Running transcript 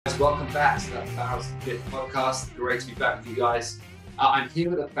welcome back to the Pharos Piet podcast. Great to be back with you guys. I'm here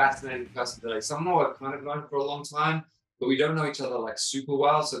with a fascinating person today, someone I've kind of known for a long time, but we don't know each other like super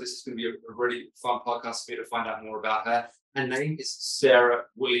well. So this is going to be a really fun podcast for me to find out more about her. Her name is Sarah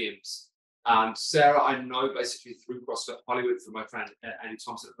Williams. Sarah, I know basically through CrossFit Hollywood, through my friend Annie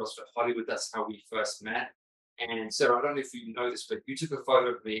Thompson at CrossFit Hollywood. That's how we first met. And Sarah, I don't know if you know this, but you took a photo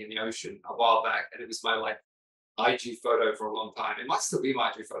of me in the ocean a while back, and it was my IG photo for a long time. It might still be my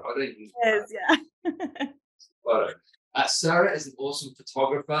IG photo. I don't even know. Yeah. Photo. Sarah is an awesome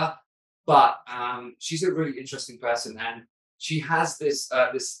photographer, but she's a really interesting person, and she has this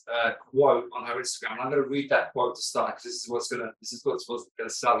quote on her Instagram. And I'm going to read that quote to start because this is what's going to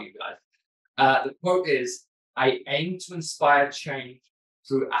sell you guys. The quote is, "I aim to inspire change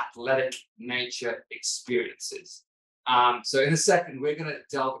through athletic nature experiences." So in a second, we're going to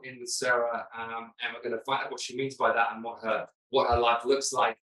delve in with Sarah, and we're going to find out what she means by that and what her life looks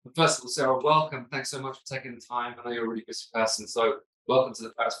like. But first of all, Sarah, welcome. Thanks so much for taking the time. I know you're a really busy person, so welcome to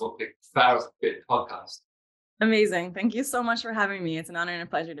the Pharos Piet podcast. Amazing. Thank you so much for having me. It's an honor and a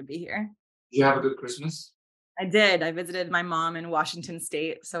pleasure to be here. Did you have a good Christmas? I did. I visited my mom in Washington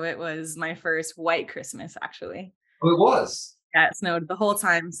State, so it was my first white Christmas, actually. Oh, it was? Yeah, it snowed the whole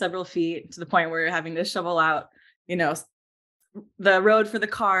time, several feet, to the point where we were having to shovel out, the road for the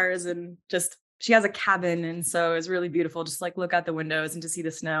cars, and just, she has a cabin, and so it was really beautiful, just look out the windows and to see the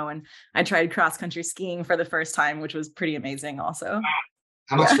snow. And I tried cross-country skiing for the first time, which was pretty amazing also.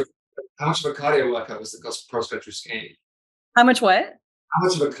 How much of a cardio workout was the cross-country skiing? How much what? How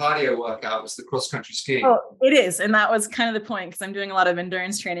much of a cardio workout was the cross-country skiing? Oh, it is. And that was kind of the point, because I'm doing a lot of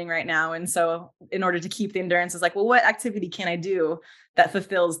endurance training right now. And so in order to keep the endurance, it's well, what activity can I do that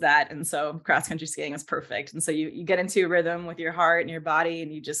fulfills that? And so cross-country skiing is perfect. And so you get into a rhythm with your heart and your body,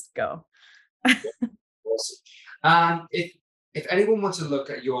 and you just go. Awesome. If anyone wants to look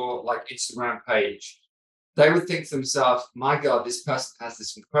at your Instagram page, they would think to themselves, my God, this person has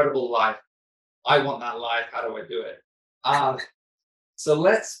this incredible life. I want that life. How do I do it? So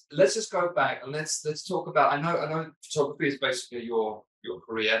let's just go back and let's talk about. I know photography is basically your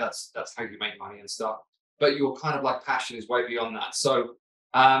career. That's how you make money and stuff. But your kind of passion is way beyond that. So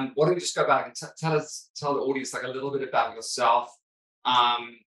why don't we just go back and tell the audience a little bit about yourself,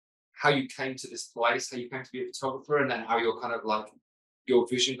 how you came to this place, how you came to be a photographer, and then how your kind of your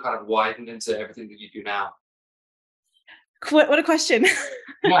vision kind of widened into everything that you do now. What a question.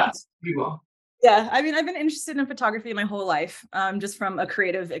 Yeah, pretty well. Yeah, I mean, I've been interested in photography my whole life, just from a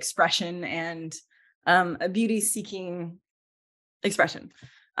creative expression and a beauty-seeking expression.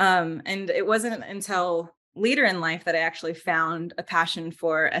 And it wasn't until later in life that I actually found a passion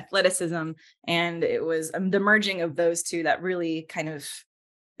for athleticism, and it was the merging of those two that really kind of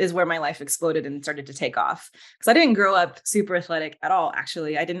is where my life exploded and started to take off. Because I didn't grow up super athletic at all,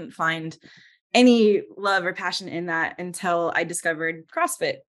 actually. I didn't find any love or passion in that until I discovered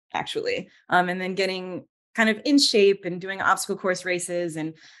CrossFit, actually. And then getting kind of in shape and doing obstacle course races.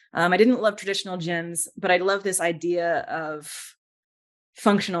 And I didn't love traditional gyms, but I love this idea of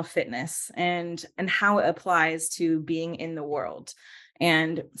functional fitness and how it applies to being in the world.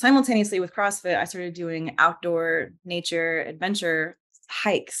 And simultaneously with CrossFit, I started doing outdoor nature adventure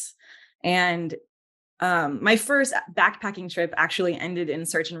hikes. And my first backpacking trip actually ended in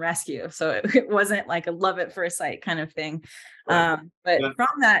search and rescue. So it wasn't a love at first sight kind of thing. But from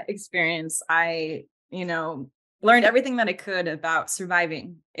that experience, I, learned everything that I could about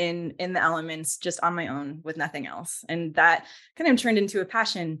surviving in the elements just on my own with nothing else. And that kind of turned into a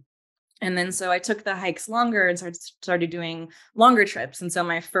passion. And then so I took the hikes longer and started doing longer trips. And so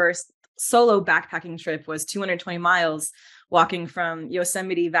my first solo backpacking trip was 220 miles, walking from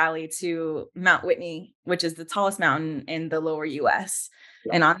Yosemite Valley to Mount Whitney, which is the tallest mountain in the lower US.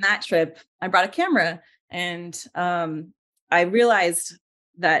 Yeah. And on that trip, I brought a camera, and I realized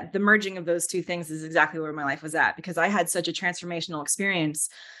that the merging of those two things is exactly where my life was at, because I had such a transformational experience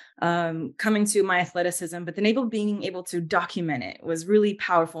coming to my athleticism, but then being able to document it was really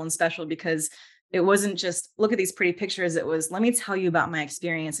powerful and special, because it wasn't just look at these pretty pictures. It was, let me tell you about my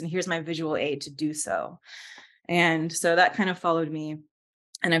experience, and here's my visual aid to do so. And so that kind of followed me,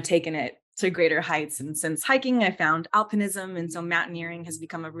 and I've taken it to greater heights. And since hiking, I found alpinism. And so mountaineering has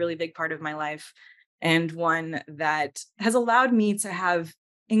become a really big part of my life, and one that has allowed me to have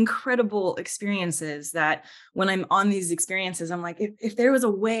incredible experiences that when I'm on these experiences, I'm if there was a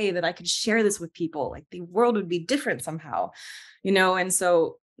way that I could share this with people, the world would be different somehow, And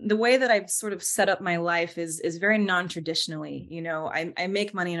so the way that I've sort of set up my life is very non-traditionally. I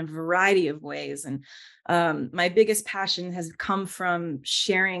make money in a variety of ways. And my biggest passion has come from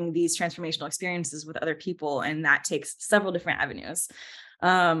sharing these transformational experiences with other people. And that takes several different avenues.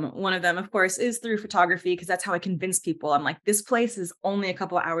 One of them, of course, is through photography, because that's how I convince people. I'm like, this place is only a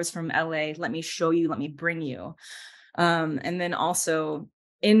couple of hours from LA. Let me show you, let me bring you. And then also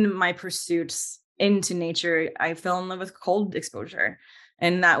in my pursuits into nature, I fell in love with cold exposure.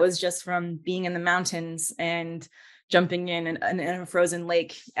 And that was just from being in the mountains and jumping in a frozen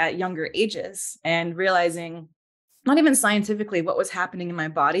lake at younger ages and realizing not even scientifically what was happening in my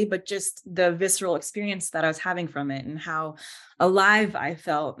body, but just the visceral experience that I was having from it and how alive I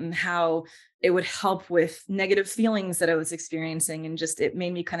felt and how it would help with negative feelings that I was experiencing. And just, it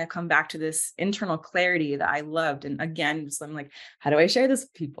made me kind of come back to this internal clarity that I loved. And again, just I'm like, how do I share this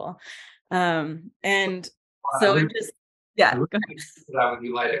with people? And I so it really, just, I yeah, really go want to get to that with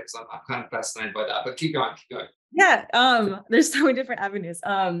you later because I'm kind of fascinated by that. But keep going, keep going. Yeah, there's so many different avenues.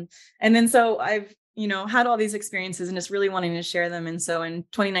 And then so I've, had all these experiences and just really wanting to share them. And so in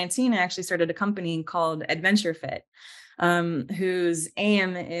 2019, I actually started a company called Adventure Fit, whose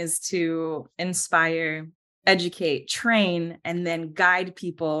aim is to inspire, educate, train, and then guide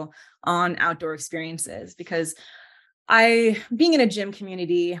people on outdoor experiences. Because being in a gym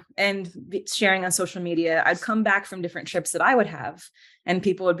community and sharing on social media, I'd come back from different trips that I would have, and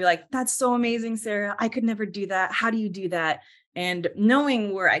people would be like, that's so amazing, Sarah. I could never do that. How do you do that? And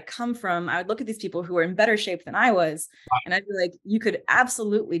knowing where I come from, I would look at these people who were in better shape than I was, and I'd be like, you could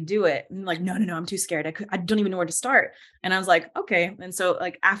absolutely do it. And like, no, I'm too scared. I don't even know where to start. And I was like, okay. And so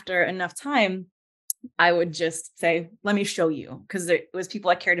like after enough time, I would just say, let me show you, because it was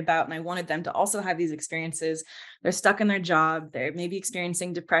people I cared about and I wanted them to also have these experiences. They're stuck in their job, they're maybe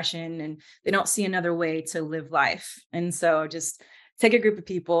experiencing depression, and they don't see another way to live life. And so just take a group of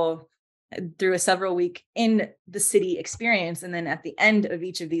people through a several week in the city experience. And then at the end of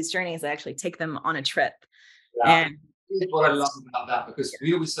each of these journeys, I actually take them on a trip. Yeah. And Here's what I love about that, because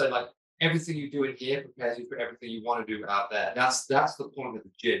we always say like everything you do in here prepares you for everything you want to do out there. That's the point of the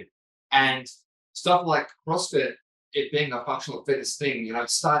gym. And stuff like CrossFit, it being a functional fitness thing, it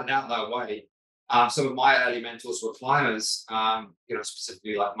started out that way. Some of my early mentors were climbers,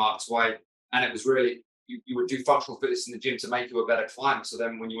 specifically like Mark Twain. And it was really, you would do functional fitness in the gym to make you a better climber. So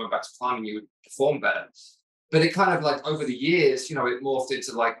then when you went back to climbing, you would perform better. But it kind of like over the years, it morphed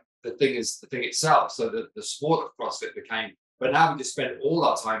into like the thing itself. So the sport of CrossFit became, but now we just spend all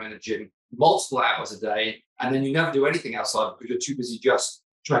our time in the gym, multiple hours a day, and then you never do anything outside because you're too busy just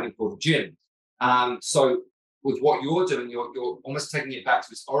training for the gym. So with what you're doing, you're almost taking it back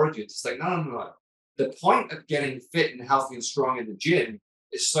to its origins. It's like, no. The point of getting fit and healthy and strong in the gym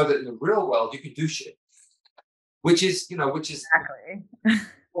is so that in the real world you can do shit, which is exactly.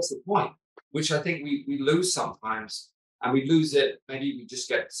 what's the point? Which I think we lose sometimes, and we lose it. Maybe we just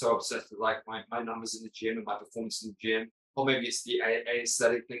get so obsessed with like my numbers in the gym and my performance in the gym, or maybe it's the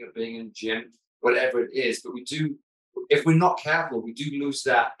aesthetic thing of being in the gym, whatever it is. But we do, if we're not careful, we do lose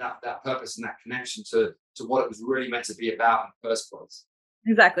that purpose and that connection to what it was really meant to be about in the first place.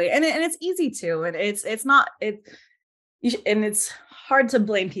 Exactly. And it's easy to, and it's not, and it's hard to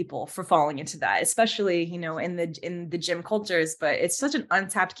blame people for falling into that, especially, in the gym cultures, but it's such an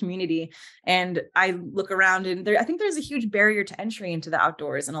untapped community. And I look around and I think there's a huge barrier to entry into the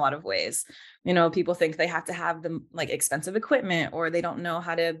outdoors in a lot of ways. People think they have to have the like expensive equipment, or they don't know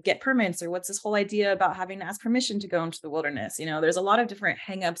how to get permits, or what's this whole idea about having to ask permission to go into the wilderness. There's a lot of different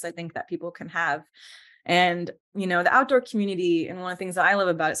hangups I think that people can have. And, the outdoor community, and one of the things that I love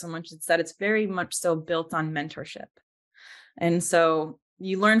about it so much is that it's very much so built on mentorship. And so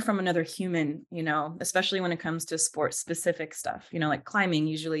you learn from another human, especially when it comes to sports specific stuff, like climbing.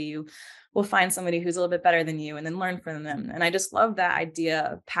 Usually you will find somebody who's a little bit better than you and then learn from them. And I just love that idea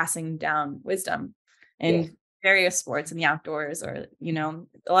of passing down wisdom in various sports in the outdoors. Or,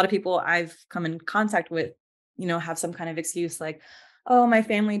 a lot of people I've come in contact with, have some kind of excuse like, oh, my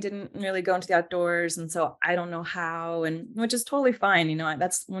family didn't really go into the outdoors, and so I don't know how, and which is totally fine.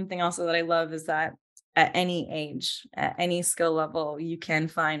 That's one thing also that I love is that at any age, at any skill level, you can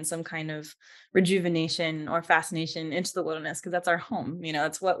find some kind of rejuvenation or fascination into the wilderness, because that's our home.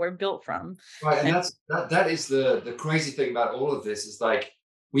 That's what we're built from. Right, and And that is the crazy thing about all of this is like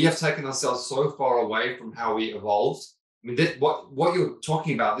we have taken ourselves so far away from how we evolved. I mean, what you're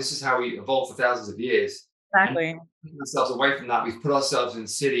talking about, this is how we evolved for thousands of years. exactly. Taking ourselves away from that, we've put ourselves in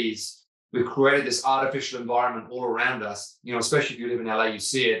cities. We've created this artificial environment all around us. Especially if you live in LA, you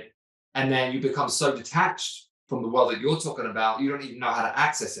see it, and then you become so detached from the world that you're talking about, you don't even know how to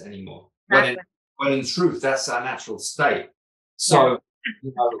access it anymore. Exactly. When in truth, that's our natural state. So,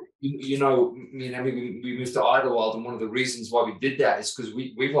 me and we moved to Idlewild, and one of the reasons why we did that is because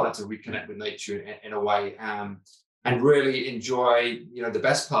we wanted to reconnect with nature in a way, and really enjoy, the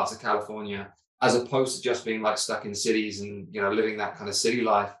best parts of California. as opposed to just being like stuck in cities and living that kind of city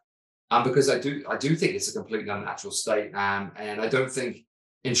life. Because I do think it's a completely unnatural state, and I don't think,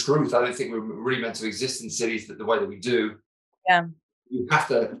 in truth, I don't think we're really meant to exist in cities the way that we do. Yeah. You have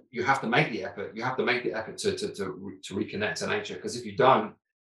to make the effort. You have to make the effort to reconnect to nature, because if you don't,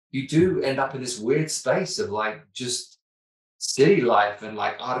 you do end up in this weird space of like just city life and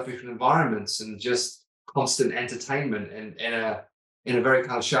like artificial environments and just constant entertainment, and in a very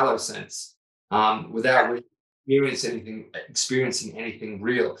kind of shallow sense, without really experiencing anything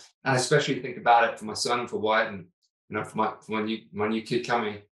real. And I especially think about it for my son and for Wyatt, and for my new kid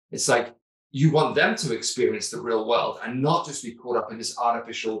coming. It's like you want them to experience the real world and not just be caught up in this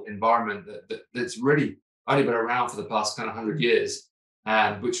artificial environment that's really only been around for the past kind of 100 years,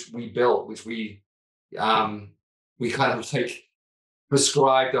 and which we built, which we kind of like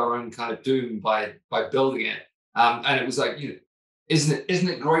prescribed our own kind of doom by building it. And it was like, isn't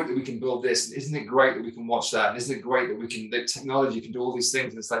it great that we can build this? And isn't it great that we can watch that? And isn't it great that the technology can do all these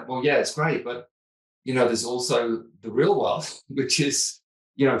things? And it's like, well, yeah, it's great, but there's also the real world, which is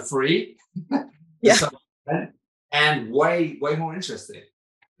free, Yeah. and way more interesting.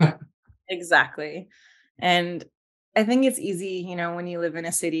 Exactly. And I think it's easy, when you live in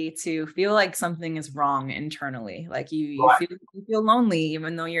a city, to feel like something is wrong internally. Like Right. you feel lonely,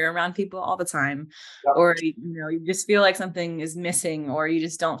 even though you're around people all the time, Yep. or you just feel like something is missing, or you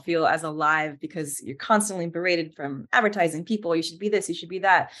just don't feel as alive because you're constantly berated from advertising people. You should be this, you should be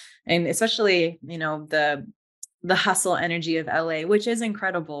that, and especially the hustle energy of LA, which is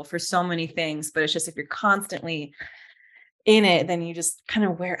incredible for so many things, but it's just if you're constantly in it, then you just kind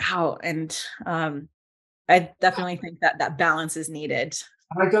of wear out. And I definitely think that balance is needed.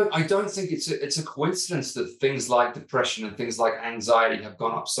 And I don't think it's a coincidence that things like depression and things like anxiety have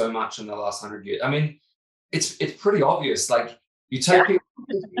gone up so much in the last 100 years. I mean, it's pretty obvious. Like, you take Yeah.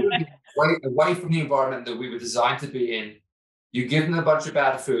 people away from the environment that we were designed to be in. You give them a bunch of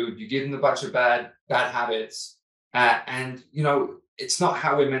bad food. You give them a bunch of bad habits, and it's not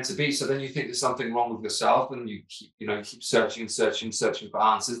how we're meant to be. So then you think there's something wrong with yourself, and you keep searching and searching for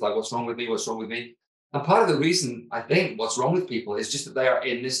answers. Like, what's wrong with me? What's wrong with me? And part of the reason I think what's wrong with people is just that they are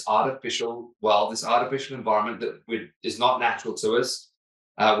in this artificial world, this artificial environment that is not natural to us.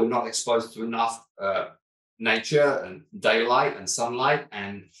 We're not exposed to enough nature and daylight and sunlight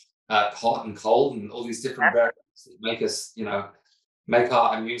and hot and cold and all these different variables that make us, make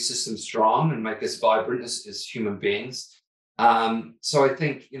our immune system strong and make us vibrant as human beings. So I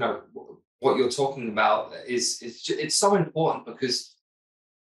think, what you're talking about it's so important, because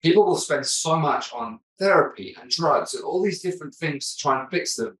people will spend so much on therapy and drugs and all these different things to try and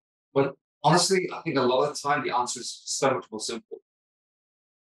fix them. But honestly, I think a lot of the time the answer is so much more simple.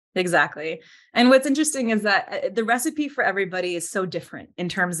 Exactly. And what's interesting is that the recipe for everybody is so different in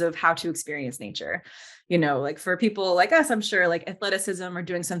terms of how to experience nature. Like for people like us, I'm sure like athleticism or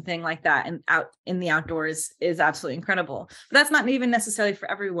doing something like that and out in the outdoors is absolutely incredible. But that's not even necessarily for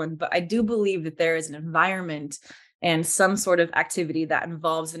everyone. But I do believe that there is an environment and some sort of activity that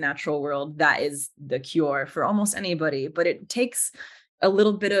involves the natural world that is the cure for almost anybody. But it takes a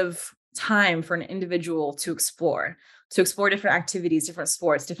little bit of time for an individual to explore different activities, different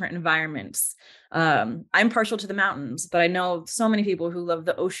sports, different environments. I'm partial to the mountains, but I know so many people who love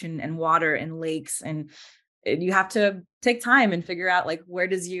the ocean and water and lakes, and you have to take time and figure out like, where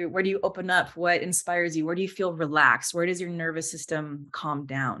do you open up? What inspires you? Where do you feel relaxed? Where does your nervous system calm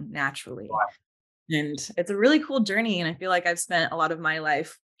down naturally? And it's a really cool journey. And I feel like I've spent a lot of my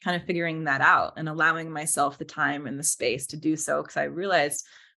life kind of figuring that out and allowing myself the time and the space to do so, because I realized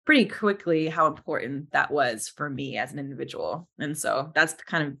pretty quickly how important that was for me as an individual. And so that's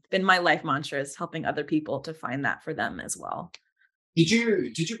kind of been my life mantra, is helping other people to find that for them as well. Did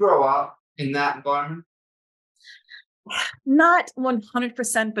you grow up in that environment? Not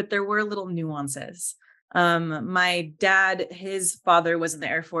 100%, but there were little nuances. My dad, his father was in the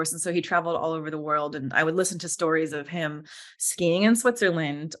Air Force, and so he traveled all over the world. And I would listen to stories of him skiing in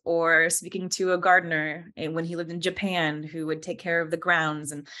Switzerland or speaking to a gardener when he lived in Japan who would take care of the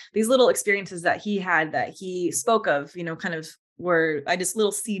grounds. And these little experiences that he had that he spoke of, kind of were just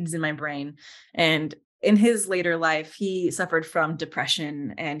little seeds in my brain. And in his later life, he suffered from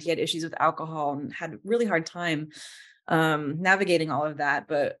depression and he had issues with alcohol and had a really hard time navigating all of that.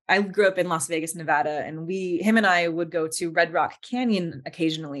 But I grew up in Las Vegas, Nevada, and him and I would go to Red Rock Canyon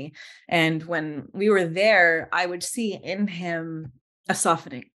occasionally. And when we were there, I would see in him a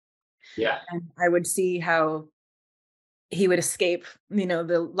softening. Yeah. And I would see how he would escape,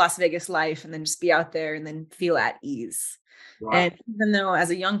 the Las Vegas life and then just be out there and then feel at ease. Right. And even though as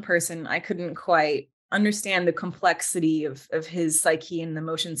a young person, I couldn't quite understand the complexity of his psyche and the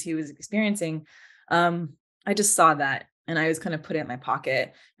emotions he was experiencing, I just saw that and I was kind of put it in my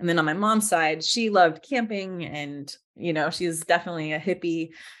pocket. And then on my mom's side, she loved camping and, she's definitely a hippie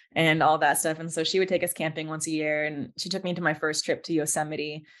and all that stuff. And so she would take us camping once a year. And she took me to my first trip to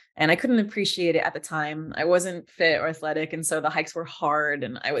Yosemite. And I couldn't appreciate it at the time. I wasn't fit or athletic. And so the hikes were hard.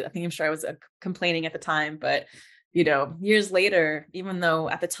 And I think I'm sure I was complaining at the time. But, years later, even though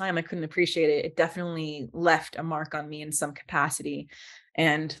at the time I couldn't appreciate it, it definitely left a mark on me in some capacity.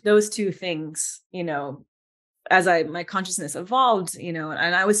 And those two things, as my consciousness evolved, and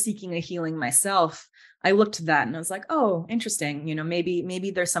I was seeking a healing myself, I looked to that and I was like, oh, interesting,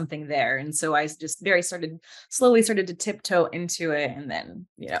 maybe there's something there. And so I just slowly started to tiptoe into it. And then,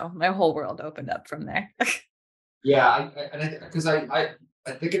 my whole world opened up from there. Yeah, because I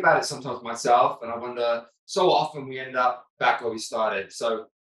think about it sometimes myself, and I wonder. So often we end up back where we started. So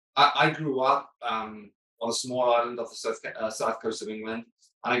I grew up on a small island off the south coast of England,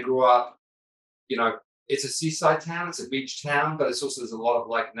 and I grew up. It's a seaside town, it's a beach town, but there's a lot of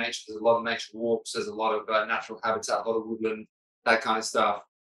like nature. There's a lot of nature walks. There's a lot of natural habitat, a lot of woodland, that kind of stuff.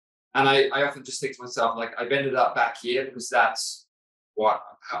 And I often just think to myself, like, I've ended up back here because that's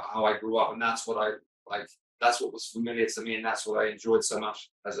how I grew up, and that's what I like. That's what was familiar to me, and that's what I enjoyed so much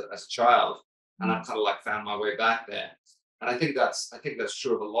as a child. And I've kind of like found my way back there. And I think that's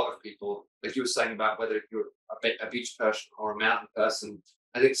true of a lot of people. Like you were saying about whether you're a beach person or a mountain person,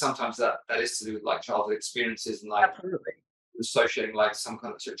 I think sometimes that is to do with like childhood experiences and like Absolutely. associating like some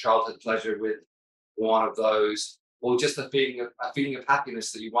kind of childhood pleasure with one of those, or just a feeling of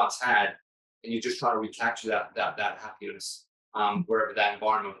happiness that you once had, and you're just trying to recapture that happiness wherever that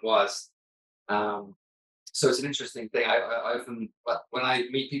environment was. So it's an interesting thing. I often, when I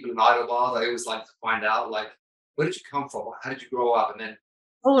meet people in Idlewild, I always like to find out, like, where did you come from? How did you grow up? And then,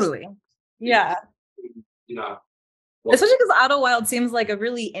 Totally. Yeah. you know, Especially because Idlewild seems like a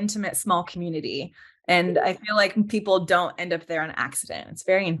really intimate, small community. And I feel like people don't end up there on accident. It's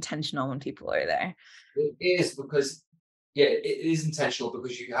very intentional when people are there. it is because, yeah, it is intentional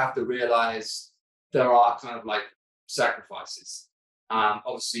because you have to realize there are kind of like sacrifices.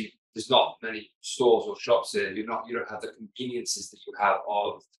 Obviously, there's not many stores or shops here. You don't have the conveniences that you have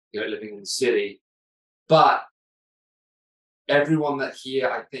of living in the city. But everyone that here,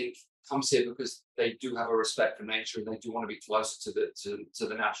 I think, comes here because they do have a respect for nature and they do want to be closer to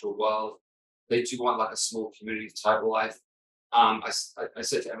the natural world. They do want like a small community type of life. I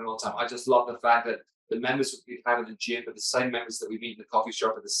said to Emma all the time, I just love the fact that the members that we have in the gym are the same members that we meet in the coffee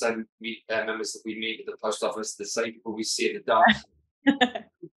shop, are the same members that we meet at the post office, the same people we see at the dumps.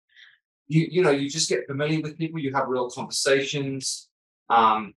 You just get familiar with people. You have real conversations.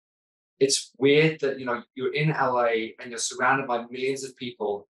 It's weird that you're in LA and you're surrounded by millions of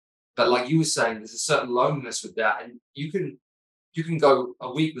people, but like you were saying, there's a certain loneliness with that, and you can go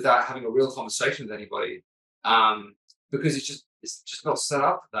a week without having a real conversation with anybody, because it's just not set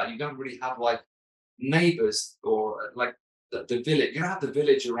up for that. You don't really have like neighbors or like the village. You don't have the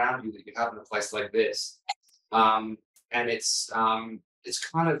village around you that you have in a place like this, and it's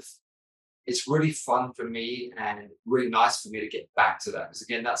really fun for me and really nice for me to get back to that, because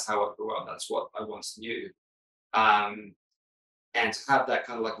again, that's how I grew up. That's what I once knew. And to have that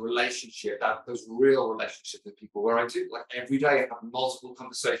kind of like relationship, those real relationships with people, where I do like every day I have multiple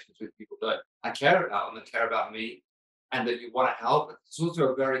conversations with people that I care about and that care about me and that you want to help. It's also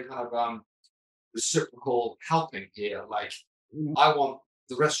a very kind of reciprocal helping here. Like, I want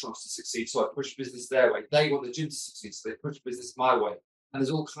the restaurants to succeed, so I push business their way. They want the gym to succeed, so they push business my way. And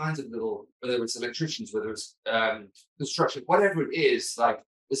there's all kinds of little, whether it's electricians, whether it's construction, whatever it is, like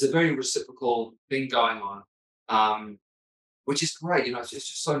there's a very reciprocal thing going on, which is great. It's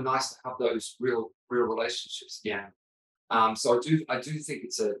just so nice to have those real relationships again. So I do think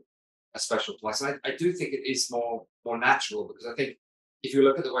it's a special place, and I do think it is more natural, because I think if you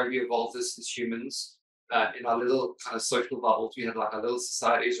look at the way we evolved as humans, in our little kind of social bubbles, we had like our little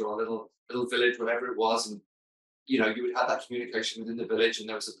societies or our little village, whatever it was, and you would have that communication within the village, and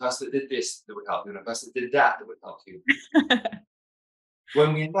there was a person that did this that would help you, and a person that did that would help you.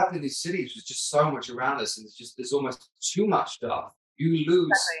 When we end up in these cities, there's just so much around us, and there's almost too much stuff. You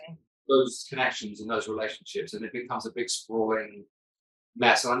lose those connections and those relationships, and it becomes a big sprawling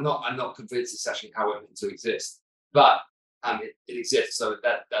mess. And I'm not convinced it's actually how we're meant to exist, but it exists. So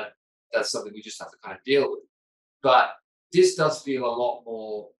that's something we just have to kind of deal with. But this does feel a lot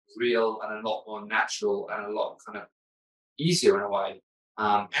more real and a lot more natural and a lot kind of easier in a way.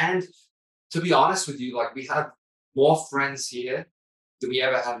 And to be honest with you, like, we have more friends here than we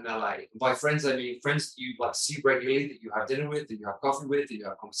ever had in LA. And by friends, I mean friends that you like see regularly, that you have dinner with, that you have coffee with, that you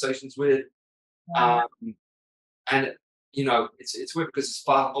have conversations with. Yeah. And it's weird because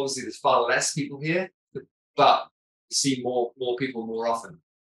there's far less people here, but you see more people more often.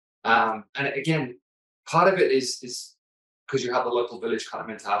 And again, part of it is because you have the local village kind of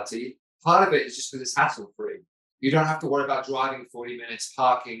mentality. Part of it is just because it's hassle free. You don't have to worry about driving 40 minutes,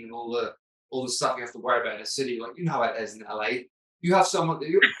 parking, and all the stuff you have to worry about in a city. Like how it is in LA. You have someone that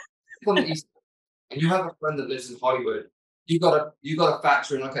you're on the east, and you have a friend that lives in Hollywood. You got to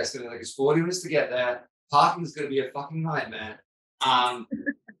factor in. Okay, it's going to take us 40 minutes to get there. Parking is going to be a fucking nightmare. Um,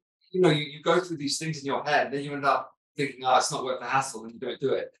 you go through these things in your head, and then you end up thinking, oh, it's not worth the hassle, and you don't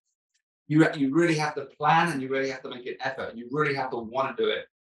do it. You really have to plan, and you really have to make an effort, and you really have to want to do it.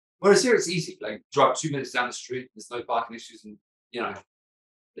 Whereas here it's easy, like drive 2 minutes down the street, there's no parking issues, and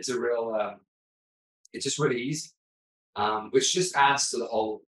it's a real it's just really easy. Which just adds to the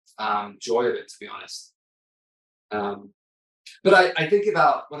whole joy of it, to be honest. But I think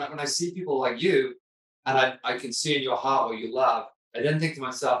about when I see people like you, and I can see in your heart what you love. I then think to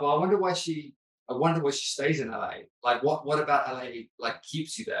myself, well, I wonder why she stays in LA. Like what about LA like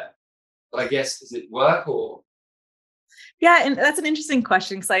keeps you there? But I guess, is it work or? Yeah, and that's an interesting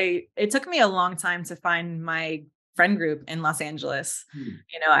question because it took me a long time to find my friend group in Los Angeles.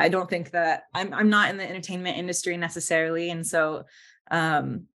 I don't think that I'm not in the entertainment industry necessarily, and so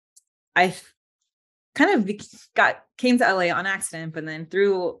I kind of came to LA on accident, but then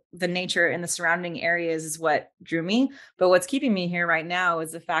through the nature and the surrounding areas is what drew me. But what's keeping me here right now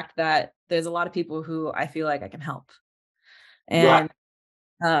is the fact that there's a lot of people who I feel like I can help, Right.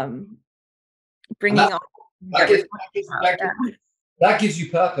 and um, And bringing on that get gives, that gives you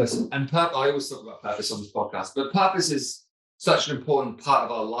purpose. And I always talk about purpose on this podcast, but purpose is such an important part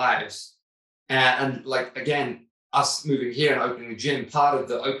of our lives. And like, again, us moving here and opening the gym, part of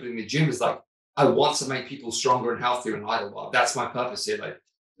the opening the gym is like, I want to make people stronger and healthier in Idlewild. That's my purpose here. Like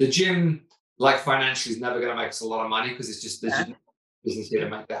the gym, like financially, is never going to make us a lot of money because it's just there's just business here to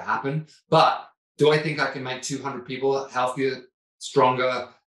make that happen. But do I think I can make 200 people healthier, stronger,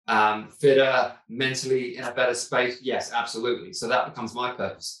 fitter, mentally in a better space? Yes, absolutely. So that becomes my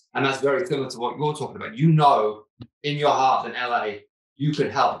purpose. And that's very similar to what you're talking about. In your heart in LA, you can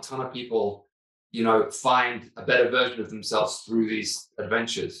help a ton of people, find a better version of themselves through these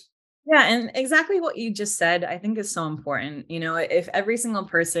adventures. Yeah, and exactly what you just said, I think is so important. If every single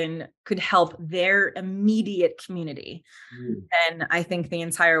person could help their immediate community, then I think the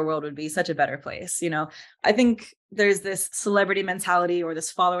entire world would be such a better place. I think there's this celebrity mentality or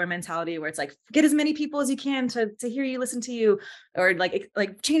this follower mentality where it's like, get as many people as you can to hear you, listen to you, or like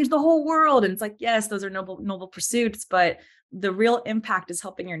change the whole world. And it's like, yes, those are noble pursuits, but the real impact is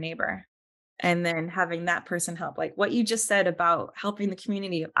helping your neighbor. And then having that person help, like what you just said about helping the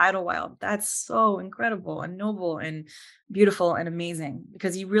community of Idlewild, that's so incredible and noble and beautiful and amazing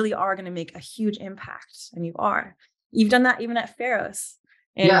because you really are going to make a huge impact. And you've done that even at Pharos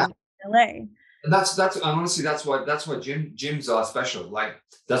Yeah. in LA. And that's honestly, that's why gyms are special. Like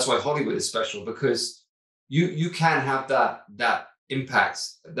that's why Hollywood is special, because you can have that impact,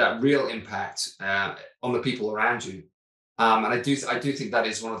 that real impact on the people around you. And I do think that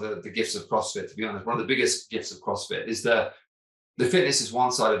is one of the gifts of CrossFit, to be honest. One of the biggest gifts of CrossFit is the fitness is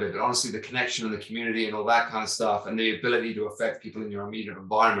one side of it, but honestly, the connection and the community and all that kind of stuff, and the ability to affect people in your immediate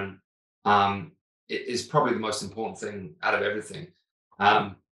environment, it is probably the most important thing out of everything.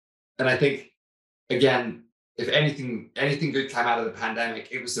 And I think, again, if anything good came out of the pandemic,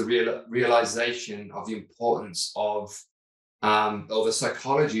 it was the realization of the importance of the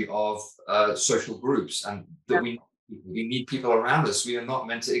psychology of social groups, and that we need people around us. We are not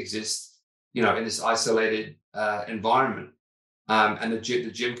meant to exist, in this isolated environment. And the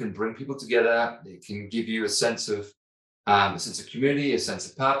gym can bring people together. It can give you a sense of community, a sense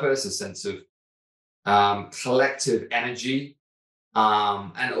of purpose, a sense of collective energy,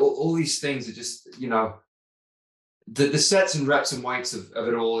 and all these things are just, the sets and reps and weights of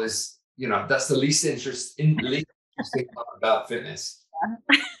it all is, that's the least interesting part about fitness.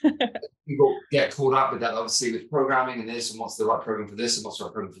 People get caught up with that, obviously, with programming and this, and what's the right program for this, and what's the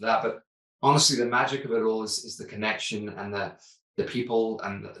right program for that. But honestly, the magic of it all is the connection and the people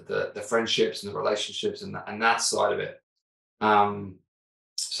and the friendships and the relationships and that side of it.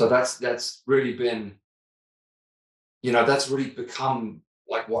 So that's really been, that's really become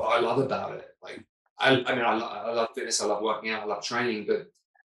like what I love about it. Like I love fitness, I love working out, I love training,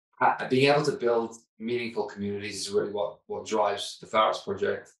 but being able to build meaningful communities is really what drives the Pharos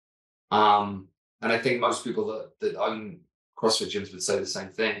project. And I think most people that own CrossFit gyms would say the same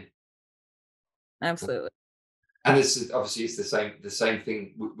thing. Absolutely. And this is obviously it's the same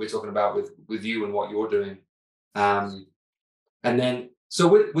thing we're talking about with you and what you're doing. And then So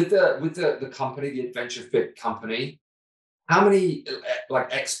with the company, the Adventure Fit company, how many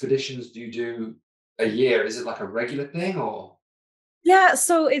like expeditions do you do a year? Is it like a regular thing or? Yeah,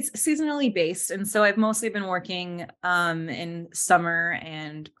 so it's seasonally based. And so I've mostly been working in summer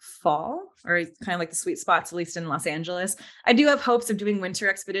and fall, or it's kind of like the sweet spots, at least in Los Angeles. I do have hopes of doing winter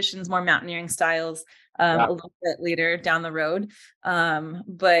expeditions, more mountaineering styles, Yeah. a little bit later down the road.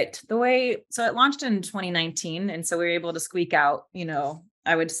 But so it launched in 2019. And so we were able to squeak out,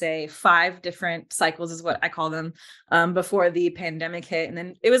 I would say 5 different cycles is what I call them, before the pandemic hit. And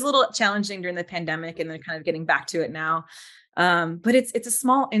then it was a little challenging during the pandemic and then kind of getting back to it now. But it's a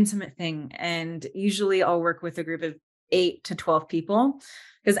small, intimate thing. And usually I'll work with a group of 8 to 12 people,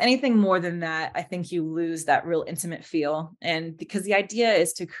 because anything more than that, I think you lose that real intimate feel. And because the idea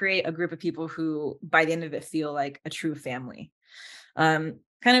is to create a group of people who, by the end of it, feel like a true family. Kind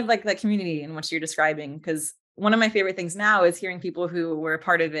of like that community in what you're describing. Because one of my favorite things now is hearing people who were a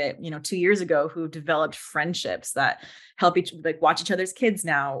part of it, 2 years ago, who developed friendships that help watch each other's kids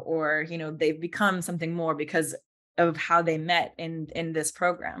now, or, they've become something more because of how they met in this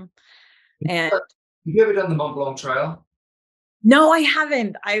program. And Have you ever done the Mont Blanc Trail? no, I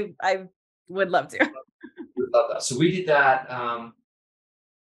haven't. I would love to. Would love that. So we did that. How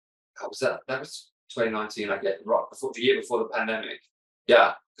was that? That was 2019. I get right before the year before the pandemic.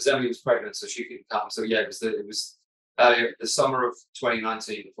 Yeah, because Emily was pregnant, so she couldn't come. So yeah, it was the summer of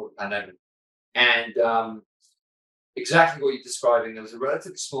 2019 before the pandemic, and exactly what you're describing. There was a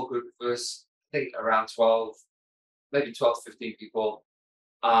relatively small group of us. I think around 12, maybe 12 to 15 people.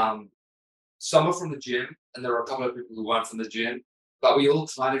 Um, some are from the gym, and there were a couple of people who weren't from the gym, but we all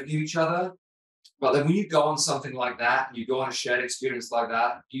kind of knew each other. But then when you go on something like that, and you go on a shared experience like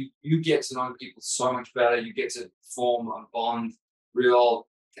that, you get to know people so much better. You get to form a bond, real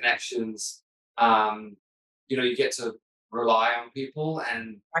connections. You get to rely on people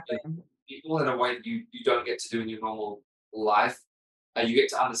and Exactly. people in a way that you don't get to do in your normal life. You get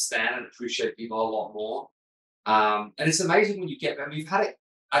to understand and appreciate people a lot more. And it's amazing when you get them. We've had it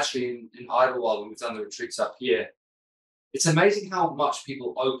actually in Idlewild when we've done the retreats up here. It's amazing how much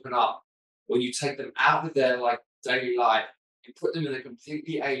people open up when you take them out of their like daily life. You put them in a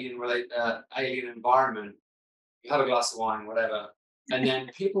completely alien environment. You have a glass of wine, whatever, and then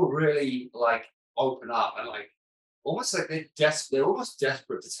people really like open up and like almost like they're almost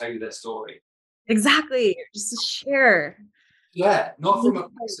desperate to tell you their story. Exactly. Just to share. Yeah, not from a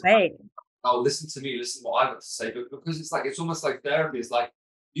place of Way. oh, listen to me, listen to what I've got to say. But because it's almost like therapy. It's like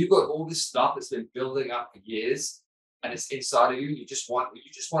you've got all this stuff that's been building up for years and it's inside of you. You just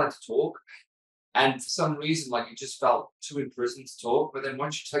wanted to talk. And for some reason, like you just felt too imprisoned to talk. But then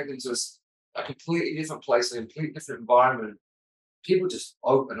once you take them to a completely different place, a completely different environment, people just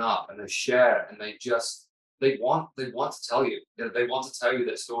open up and they share and they want to tell you. They want to tell you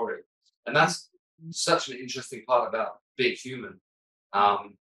their story. And that's such an interesting part about being human.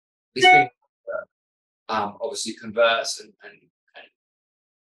 Um, is being obviously converse and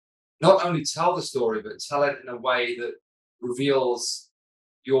not only tell the story, but tell it in a way that reveals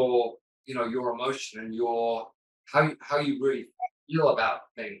your emotion and how you really feel about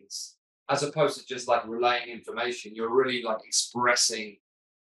things, as opposed to just like relaying information. You're really like expressing,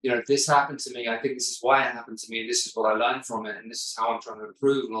 this happened to me. I think this is why it happened to me, and this is what I learned from it, and this is how I'm trying to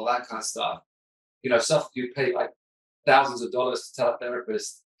improve, and all that kind of stuff. Stuff you pay like thousands of dollars to tell a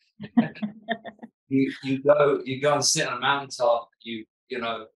therapist. You go and sit on a mountaintop. You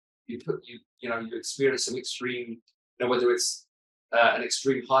experience some extreme, whether it's an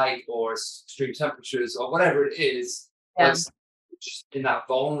extreme hike or extreme temperatures or whatever it is, like Yeah. just in that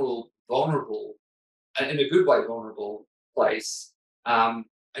vulnerable, and in a good way, vulnerable place. And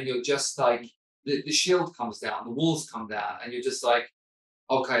you're just like the shield comes down, the walls come down, and you're just like,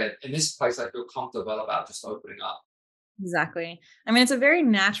 okay, in this place, I feel comfortable about just opening up. Exactly. I mean, it's a very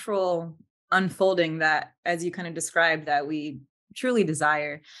natural unfolding that, as you kind of described, that we truly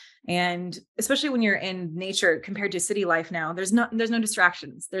desire. And especially when you're in nature compared to city life now, there's no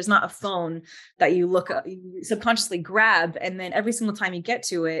distractions. There's not a phone that you look up, you subconsciously grab, and then every single time you get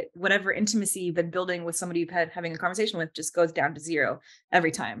to it, whatever intimacy you've been building with somebody you've had having a conversation with just goes down to zero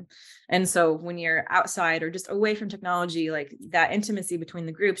every time. And so when you're outside or just away from technology, like that intimacy between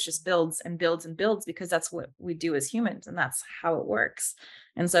the groups just builds and builds and builds, because that's what we do as humans and that's how it works.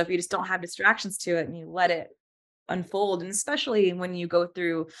 And so if you just don't have distractions to it and you let it unfold, and especially when you go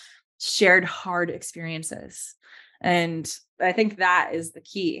through shared hard experiences, and I think that is the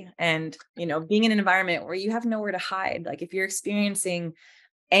key. And being in an environment where you have nowhere to hide, like if you're experiencing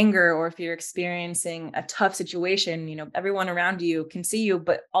anger or if you're experiencing a tough situation, everyone around you can see you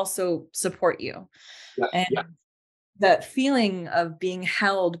but also support you. Yeah, And yeah. that feeling of being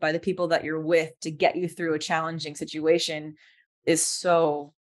held by the people that you're with to get you through a challenging situation is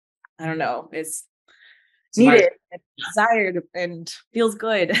so, I don't know, it's needed, it's desired, and feels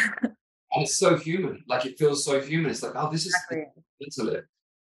good. And it's so human. Like it feels so human. It's like, oh, this is Exactly. to live.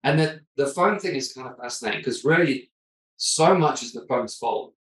 And then the phone thing is kind of fascinating because really, so much is the phone's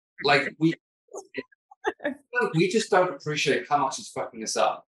fault. Like we just don't appreciate how much it's fucking us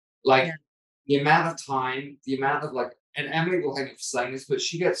up. Yeah. Like the amount of time, the amount of like, and Emily will hate me for saying this, but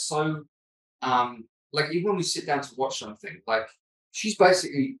she gets so like even when we sit down to watch something, like she's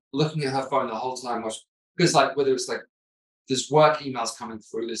basically looking at her phone the whole time, because like whether it's like there's work emails coming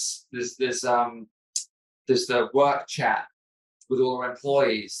through, there's the work chat with all our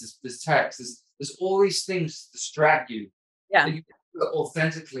employees, there's text, there's all these things to distract you Yeah. that you do it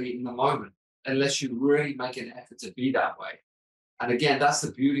authentically in the moment, unless you really make an effort to be that way. And again, that's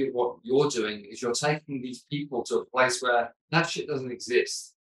the beauty of what you're doing is you're taking these people to a place where that shit doesn't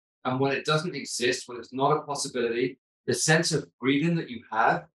exist. And when it doesn't exist, when it's not a possibility, the sense of freedom that you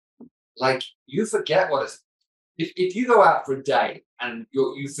have, like you forget what it's. If you go out for a day and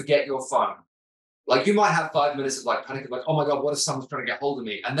you forget your phone, like you might have 5 minutes of like panic, of like, oh my God, what if someone's trying to get hold of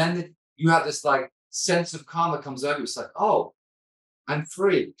me? And then you have this like sense of calm that comes over you. It's like, oh, I'm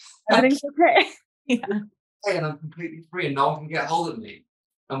free. Everything's okay. Yeah. And I'm completely free and no one can get hold of me.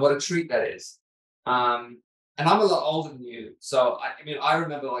 And what a treat that is. And I'm a lot older than you. So, I mean, I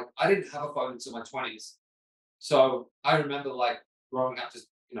remember like, I didn't have a phone until my 20s. So I remember like growing up, just,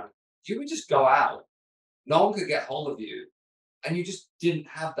 you would just go out. No one could get hold of you. And you just didn't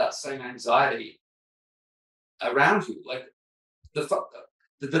have that same anxiety around you. Like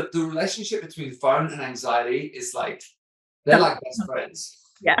the relationship between phone and anxiety is like, they're like best friends.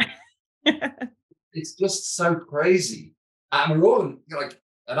 Yeah. It's just so crazy. And we're all like,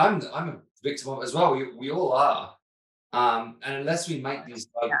 and I'm a victim of it as well. We all are. And unless we make these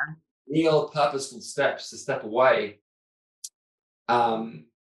like real purposeful steps to step away,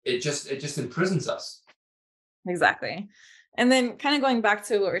 it just imprisons us. Exactly. And then kind of going back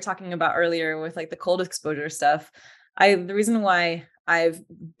to what we were talking about earlier with like the cold exposure stuff, the reason why I've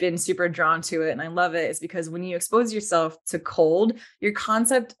been super drawn to it and I love it is because when you expose yourself to cold, your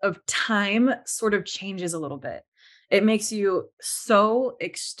concept of time sort of changes a little bit. It makes you so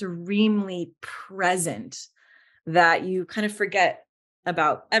extremely present that you kind of forget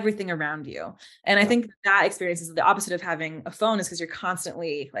about everything around you. And I think that experience is the opposite of having a phone, is because you're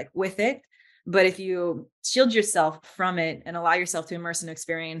constantly like with it. But if you shield yourself from it and allow yourself to immerse in an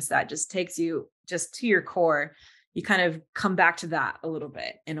experience that just takes you just to your core, you kind of come back to that a little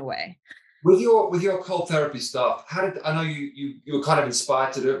bit in a way. With your cold therapy stuff, how did I know you were kind of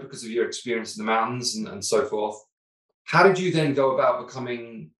inspired to do it because of your experience in the mountains and so forth? How did you then go about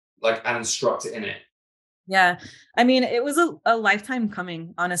becoming like an instructor in it? Yeah. I mean, it was a lifetime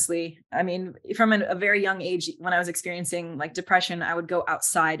coming, honestly. I mean, from a very young age, when I was experiencing like depression, I would go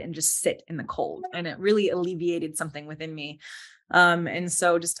outside and just sit in the cold, and it really alleviated something within me. And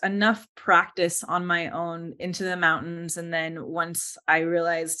so just enough practice on my own into the mountains. And then once I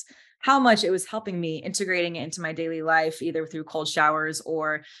realized how much it was helping me, integrating it into my daily life, either through cold showers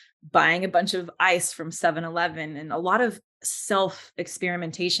or buying a bunch of ice from 7-Eleven, and a lot of self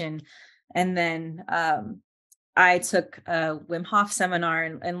experimentation. And then I took a Wim Hof seminar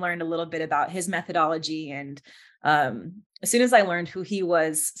and learned a little bit about his methodology. And as soon as I learned who he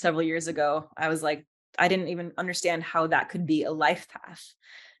was several years ago, I was like, I didn't even understand how that could be a life path,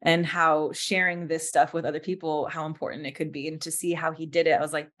 and how sharing this stuff with other people, how important it could be. And to see how he did it, I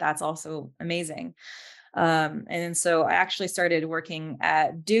was like, that's also amazing. And so I actually started working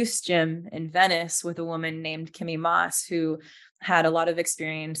at Deuce Gym in Venice with a woman named Kimmy Moss, who had a lot of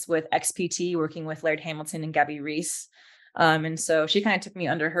experience with XPT, working with Laird Hamilton and Gabby Reese. And so she kind of took me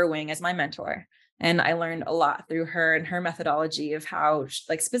under her wing as my mentor. And I learned a lot through her and her methodology of how,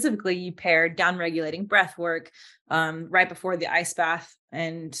 like specifically, you pair down regulating breath work right before the ice bath,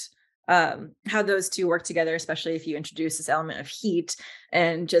 and how those two work together, especially if you introduce this element of heat,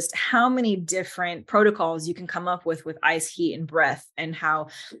 and just how many different protocols you can come up with ice, heat, and breath, and how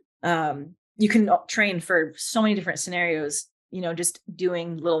you can train for so many different scenarios, just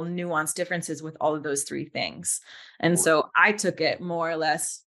doing little nuanced differences with all of those three things. And so I took it more or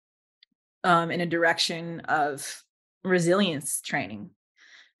less in a direction of resilience training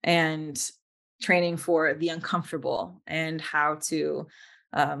and training for the uncomfortable, and how to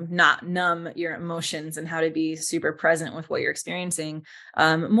not numb your emotions, and how to be super present with what you're experiencing,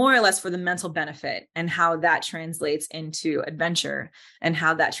 more or less for the mental benefit, and how that translates into adventure, and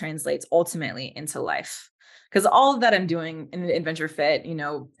how that translates ultimately into life. Because all of that I'm doing in Adventure Fit,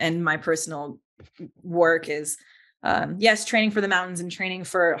 and my personal work is yes, training for the mountains and training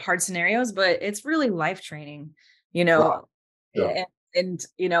for hard scenarios, but it's really life training, you Right. know. Sure. And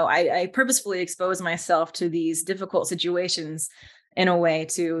I purposefully expose myself to these difficult situations in a way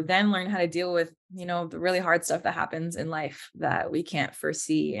to then learn how to deal with, the really hard stuff that happens in life that we can't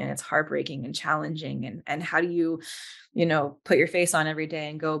foresee. And it's heartbreaking and challenging. And how do you, put your face on every day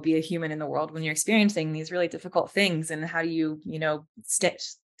and go be a human in the world when you're experiencing these really difficult things? And how do you,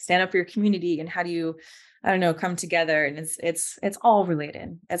 stand up for your community? And how do you, I don't know, come together? And it's all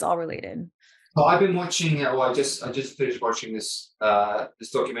related. It's all related. So I've been watching. Well, I just finished watching this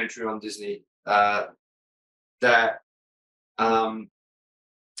documentary on Disney. That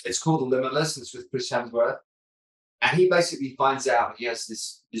it's called The Limitless. It's with Chris Hemsworth, and he basically finds out he has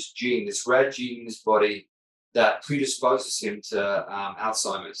this gene, this rare gene in his body that predisposes him to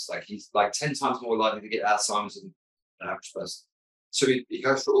Alzheimer's. Like he's like 10 times more likely to get Alzheimer's than an average person. So he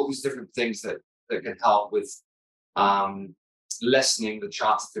goes through all these different things that can help with lessening the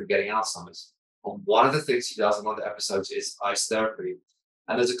chance of him getting Alzheimer's. And one of the things he does in one of the episodes is ice therapy.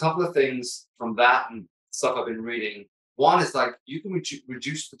 And there's a couple of things from that and stuff I've been reading. One is like you can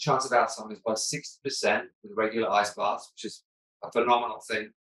reduce the chance of Alzheimer's by 60% with regular ice baths, which is a phenomenal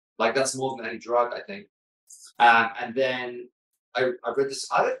thing. Like that's more than any drug, I think. And then I read this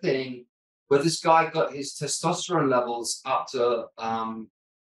other thing where this guy got his testosterone levels up to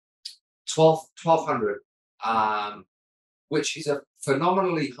 1200, which is a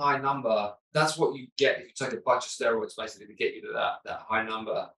phenomenally high number. That's what you get if you take a bunch of steroids, basically, to get you to that high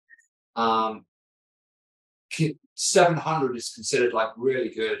number. 700 is considered like really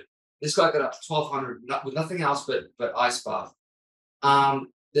good. This guy got up to 1200 with nothing else but ice bath.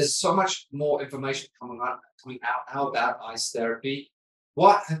 There's so much more information coming out about ice therapy.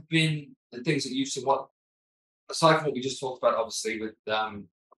 What have been the things that you've seen? What, aside from what we just talked about, obviously with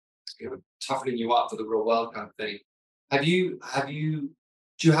toughening you up for the real world kind of thing, do you have any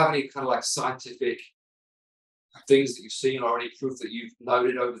kind of like scientific things that you've seen or any proof that you've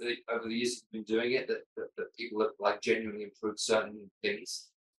noted over the years that you've been doing it that people have like genuinely improved certain things?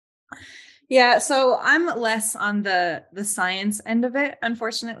 Yeah, so I'm less on the science end of it,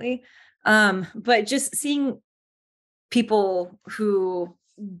 unfortunately. But just seeing people who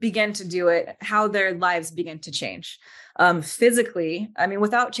begin to do it, how their lives begin to change. Physically, I mean,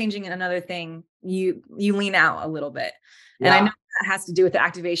 without changing another thing, you lean out a little bit. Yeah. And I know that has to do with the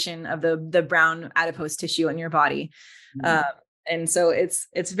activation of the brown adipose tissue in your body. Mm-hmm. And so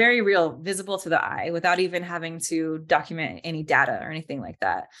it's very real, visible to the eye without even having to document any data or anything like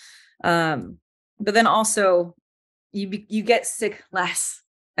that. But then also you get sick less.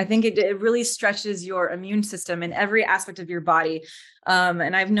 I think it really stretches your immune system in every aspect of your body.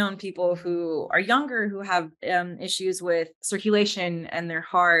 And I've known people who are younger who have issues with circulation and their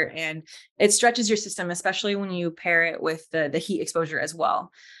heart, and it stretches your system, especially when you pair it with the heat exposure as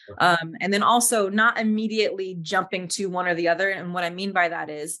well. And then also not immediately jumping to one or the other. And what I mean by that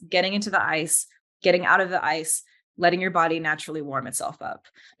is getting into the ice, getting out of the ice, letting your body naturally warm itself up,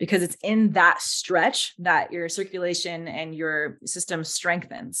 because it's in that stretch that your circulation and your system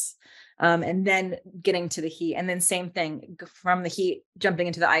strengthens. And then getting to the heat, and then same thing from the heat, jumping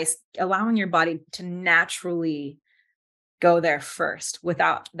into the ice, allowing your body to naturally go there first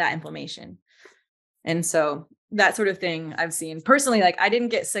without that inflammation. And so that sort of thing I've seen personally. Like I didn't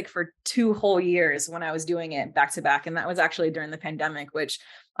get sick for 2 whole years when I was doing it back to back. And that was actually during the pandemic, which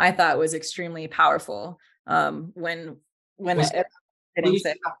I thought was extremely powerful. When getting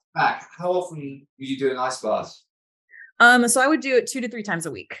sick. Back, how often were you doing ice baths? So I would do it 2 to 3 times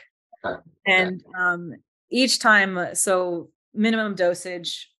a week. Okay. And each time, so minimum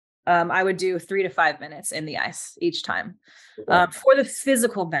dosage, I would do 3 to 5 minutes in the ice each time, for the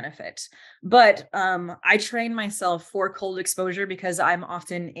physical benefit. But I train myself for cold exposure because I'm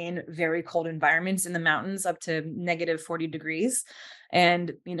often in very cold environments in the mountains up to negative 40 degrees.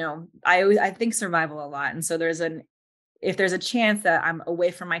 And, I think survival a lot. And so if there's a chance that I'm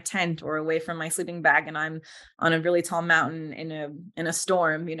away from my tent or away from my sleeping bag and I'm on a really tall mountain in a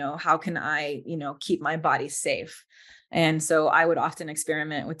storm, how can I, keep my body safe? And so I would often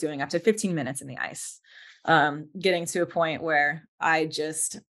experiment with doing up to 15 minutes in the ice, getting to a point where I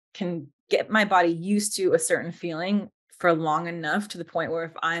just can get my body used to a certain feeling for long enough to the point where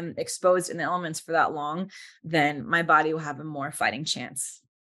if I'm exposed in the elements for that long, then my body will have a more fighting chance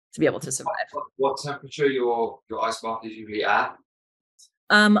to be able to survive. What temperature your ice bath is usually at?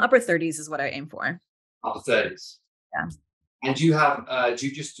 Upper 30s is what I aim for. Upper 30s. Yeah. And do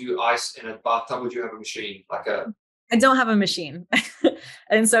you just do ice in a bathtub, or do you have a machine I don't have a machine.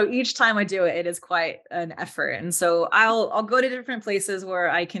 And so each time I do it, it is quite an effort. And so I'll go to different places where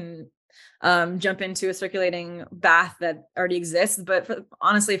I can jump into a circulating bath that already exists. But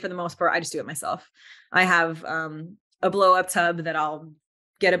honestly, for the most part, I just do it myself. I have a blow up tub that I'll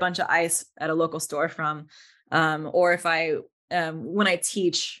get a bunch of ice at a local store from. Or if when I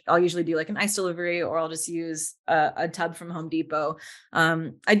teach, I'll usually do like an ice delivery, or I'll just use a tub from Home Depot.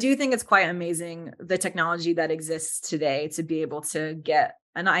 I do think it's quite amazing, the technology that exists today to be able to get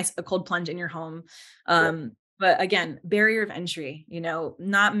a cold plunge in your home. But again, barrier of entry,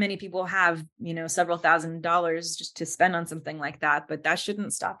 not many people have, several $1,000s just to spend on something like that, but that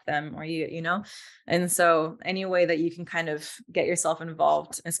shouldn't stop them, or and so any way that you can kind of get yourself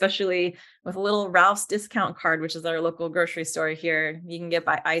involved, especially with a little Ralph's discount card, which is our local grocery store here, you can get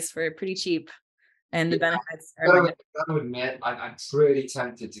ice for pretty cheap, and the benefits are. I gotta admit, I'm pretty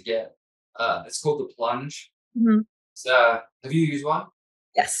tempted to get, it's called the plunge. Mm-hmm. Have you used one?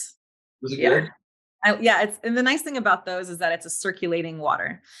 Yes. Was it good? And the nice thing about those is that it's a circulating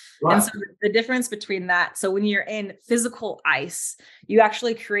water. Right. And so the difference between that, so when you're in physical ice, you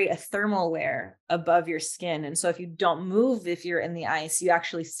actually create a thermal layer above your skin. And so if you don't move, if you're in the ice, you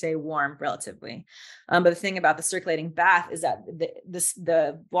actually stay warm relatively. But the thing about the circulating bath is that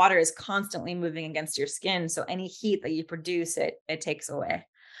the water is constantly moving against your skin. So any heat that you produce, it takes away.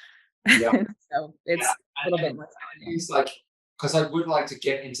 Yeah. So it's a little bit more challenging. It's like, because I would like to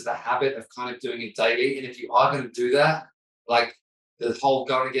get into the habit of kind of doing it daily. And if you are going to do that, like the whole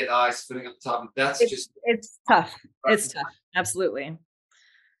going to get ice, filling up the tub, it's tough. It's tough. Absolutely.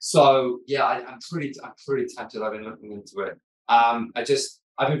 So yeah, I'm pretty tempted. I've been looking into it.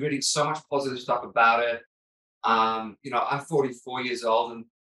 I've been reading so much positive stuff about it. I'm 44 years old, and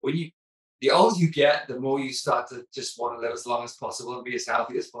the older you get, the more you start to just want to live as long as possible and be as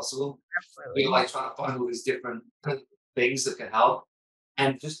healthy as possible. Absolutely. You're like trying to find all these different things that can help,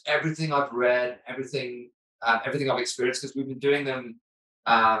 and just everything I've read, everything I've experienced, because we've been doing them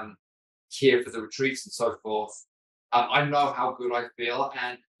here for the retreats and so forth. I know how good I feel,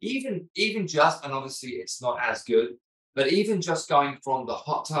 and even just, and obviously it's not as good, but even just going from the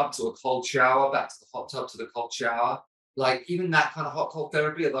hot tub to a cold shower, back to the hot tub to the cold shower, like even that kind of hot cold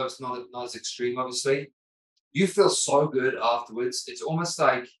therapy, although it's not as extreme, obviously, you feel so good afterwards. It's almost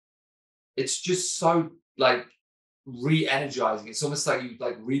like, it's just so like re-energizing. It's almost like you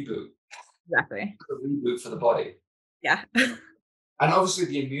like reboot. Exactly. A reboot for the body. Yeah. And obviously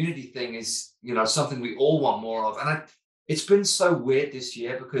the immunity thing is, something we all want more of. And it's been so weird this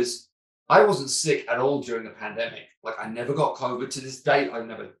year, because I wasn't sick at all during the pandemic. Like I never got COVID to this date. I've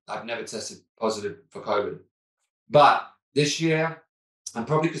never tested positive for COVID. But this year, and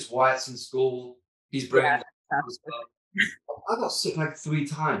probably because Wyatt's in school, he's bringing. I got sick like 3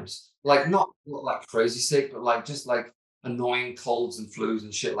 times. Like not like crazy sick, but like just like annoying colds and flus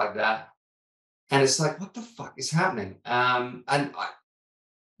and shit like that. And it's like, what the fuck is happening?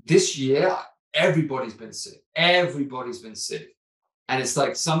 This year, everybody's been sick. Everybody's been sick. And it's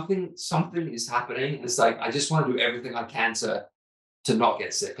like something is happening. And it's like, I just want to do everything I can to not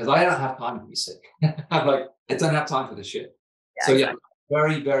get sick, because I don't have time to be sick. I'm like, I don't have time for this shit. Yeah, so exactly.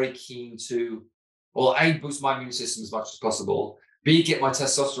 Very, very keen to, well, A, boost my immune system as much as possible. B, get my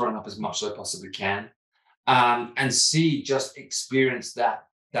testosterone up as much as I possibly can. And C, just experience that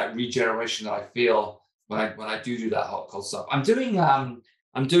regeneration that I feel when I do that hot cold stuff. I'm doing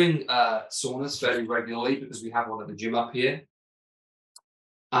saunas fairly regularly, because we have one at the gym up here.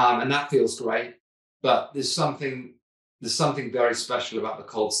 And that feels great. But there's something very special about the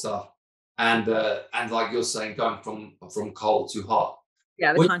cold stuff. And like you're saying, going from cold to hot.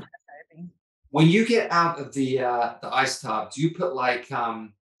 Yeah, the contrast therapy. When you get out of the ice tub, do you put like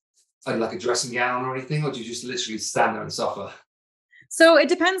a dressing gown or anything, or do you just literally stand there and suffer? So it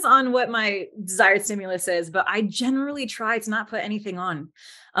depends on what my desired stimulus is, but I generally try to not put anything on.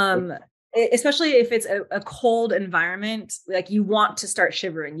 Especially if it's a cold environment, like you want to start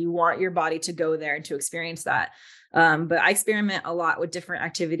shivering, you want your body to go there and to experience that. But I experiment a lot with different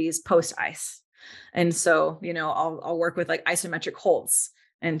activities post ice. And so, I'll work with like isometric holds,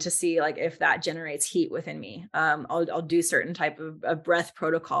 and to see like if that generates heat within me. I'll do certain type of breath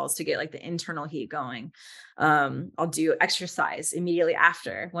protocols to get like the internal heat going. I'll do exercise immediately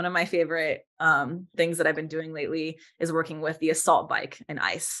after. One of my favorite things that I've been doing lately is working with the assault bike and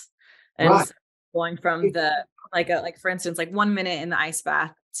ice. And right. So going from the like for instance, like 1 minute in the ice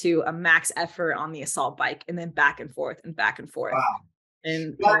bath to a max effort on the assault bike, and then back and forth and back and forth. Wow.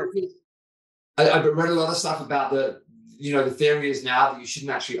 And I've read a lot of stuff about the theory is now that you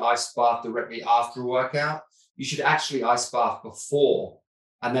shouldn't actually ice bath directly after a workout. You should actually ice bath before,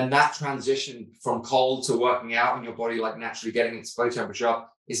 and then that transition from cold to working out and your body like naturally getting its body temperature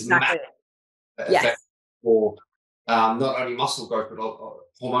up is exactly. massive effect for not only muscle growth but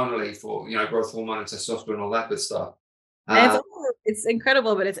hormonally for, growth hormone and testosterone and all that good stuff. And it's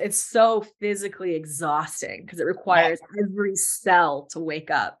incredible, but it's so physically exhausting because it requires every cell to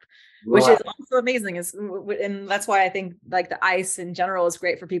wake up, which is also amazing. And that's why I think like the ice in general is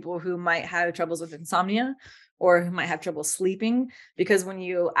great for people who might have troubles with insomnia or who might have trouble sleeping, because when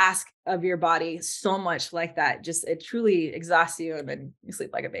you ask of your body so much like that, just it truly exhausts you and then you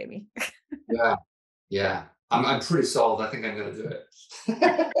sleep like a baby. Yeah. I'm pretty sold. I think I'm going to do it.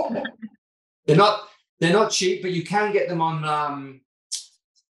 They're not cheap, but you can get them on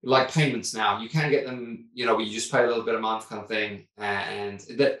like payments now. You can get them, where you just pay a little bit a month kind of thing. And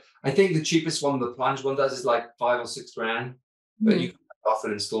that, I think the cheapest one, the plunge one, does is like $5 or $6 grand, but you can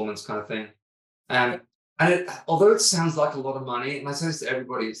offer installments kind of thing. And although it sounds like a lot of money, and I say this to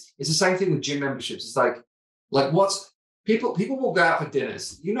everybody, it's the same thing with gym memberships. It's like what's people will go out for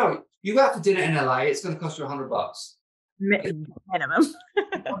dinners. You go out for dinner in LA, it's going to cost you $100. Minimum.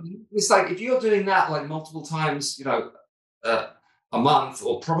 It's like if you're doing that like multiple times, a month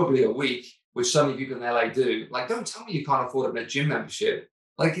or probably a week, which so many people in LA do. Like, don't tell me you can't afford a gym membership.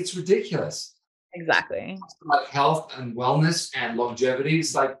 Like, it's ridiculous. Exactly. Like health and wellness and longevity.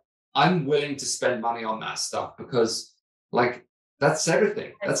 It's like I'm willing to spend money on that stuff because, like, that's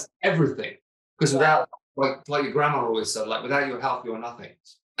everything. That's everything. Because without, like your grandma always said, like, without your health, you're nothing.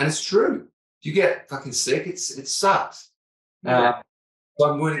 And it's true. If you get fucking sick, it sucks. So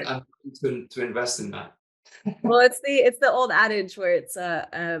I'm willing to invest in that. Well, it's the old adage where it's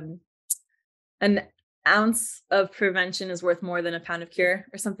an ounce of prevention is worth more than a pound of cure,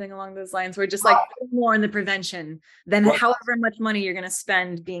 or something along those lines. We're just like more in the prevention than however much money you're going to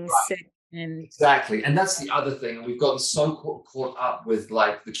spend being sick. And exactly. And that's the other thing. And we've gotten so caught up with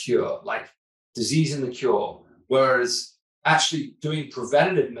like the cure, like disease and the cure, whereas actually doing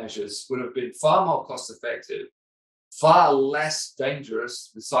preventative measures would have been far more cost effective, far less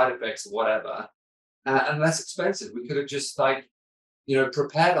dangerous with side effects or whatever, and less expensive. We could have just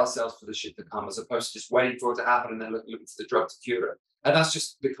prepared ourselves for the shit to come, as opposed to just waiting for it to happen and then looking for the drug to cure it. And that's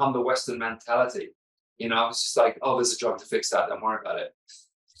just become the Western mentality. It's just like, oh, there's a drug to fix that. Don't worry about it.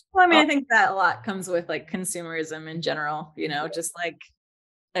 Well, I mean, I think that a lot comes with like consumerism in general, just like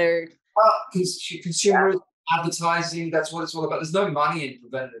consumer advertising. That's what it's all about. There's no money in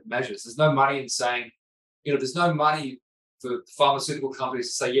preventative measures. There's no money in saying, there's no money for pharmaceutical companies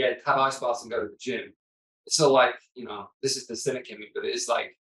to say, yeah, have ice baths and go to the gym. So like, this is the cynic in me, but it's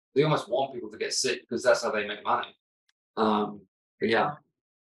like they almost want people to get sick because that's how they make money. But yeah,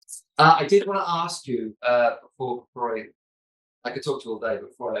 I did want to ask you before I could talk to you all day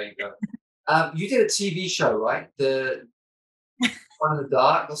before I let you go. You did a TV show, right? The One in the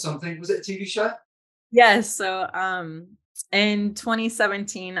Dark or something. Was it a TV show? Yes. So in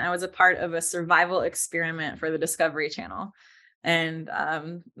 2017, I was a part of a survival experiment for the Discovery Channel. And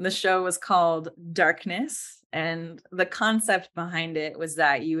the show was called Darkness. And the concept behind it was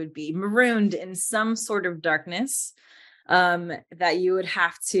that you would be marooned in some sort of darkness, that you would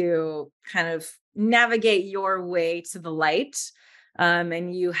have to kind of navigate your way to the light.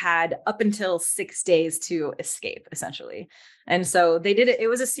 And you had up until 6 days to escape, essentially. And so they did it. It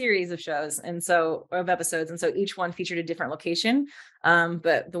was a series of shows of episodes. And so each one featured a different location.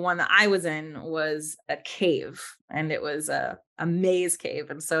 But the one that I was in was a cave, and it was a maze cave.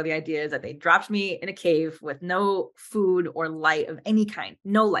 And so the idea is that they dropped me in a cave with no food or light of any kind,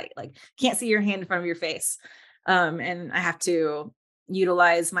 no light, like can't see your hand in front of your face. And I have to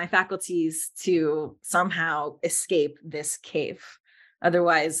utilize my faculties to somehow escape this cave.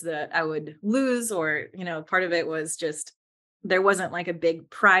 Otherwise, I would lose, or, part of it was just, there wasn't like a big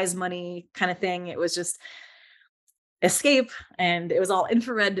prize money kind of thing. It was just escape, and it was all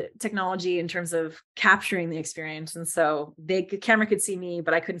infrared technology in terms of capturing the experience. And so the camera could see me,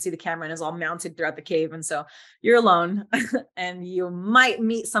 but I couldn't see the camera, and it was all mounted throughout the cave. And so you're alone and you might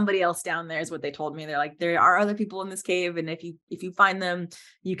meet somebody else down there, is what they told me. They're like, there are other people in this cave, and if you find them,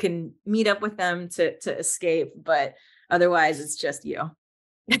 you can meet up with them to escape, but otherwise it's just you.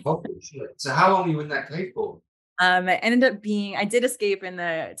 Holy shit. So how long were you in that cave for? It ended up being, I did escape in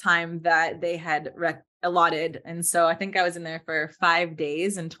the time that they had allotted. And so I think I was in there for 5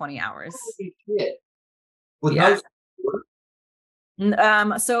 days and 20 hours. Holy shit. With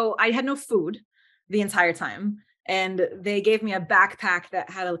so I had no food the entire time. And they gave me a backpack that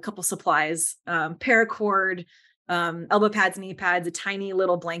had a couple supplies, paracord, elbow pads, knee pads, a tiny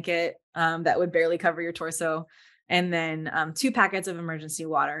little blanket that would barely cover your torso, and then 2 packets of emergency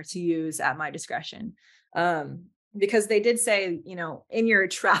water to use at my discretion. Because they did say, in your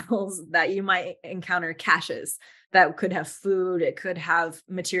travels that you might encounter caches that could have food. It could have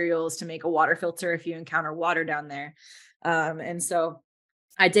materials to make a water filter if you encounter water down there. And so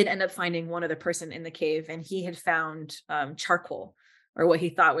I did end up finding one other person in the cave, and he had found charcoal, or what he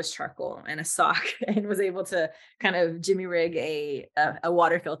thought was charcoal, and a sock, and was able to kind of jimmy rig a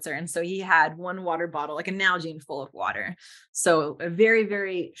water filter. And so he had one water bottle, like a Nalgene full of water. So a very,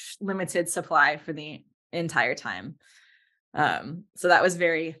 very limited supply for the entire time. So that was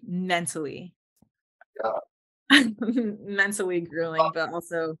very mentally mentally grueling, but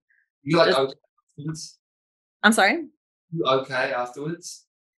also You like just, okay afterwards? I'm sorry. You okay afterwards?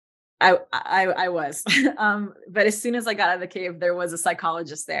 I was. But as soon as I got out of the cave, there was a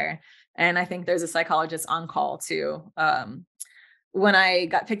psychologist there. And I think there's a psychologist on call too. When I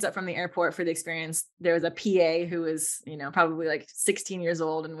got picked up from the airport for the experience, there was a PA who was, probably like 16 years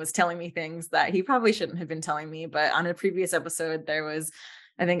old and was telling me things that he probably shouldn't have been telling me. But on a previous episode, there was,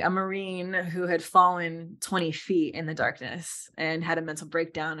 I think, a Marine who had fallen 20 feet in the darkness and had a mental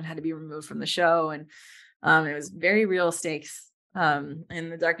breakdown and had to be removed from the show. And it was very real stakes. And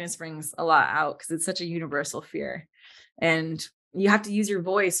the darkness brings a lot out because it's such a universal fear. And you have to use your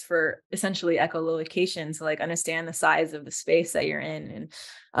voice for essentially echolocation to like understand the size of the space that you're in.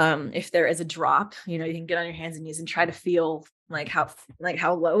 And if there is a drop, you can get on your hands and knees and try to feel like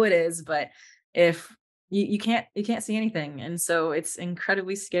how low it is. But if you can't see anything. And so it's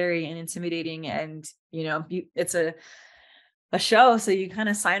incredibly scary and intimidating. And it's a show, so you kind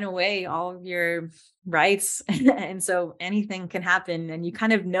of sign away all of your rights. And so anything can happen, and you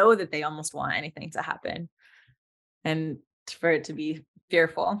kind of know that they almost want anything to happen and for it to be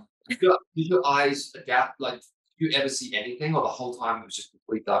fearful. Did your eyes adapt? Like, did you ever see anything, or the whole time it was just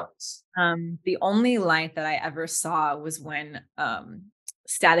complete darkness? The only light that I ever saw was when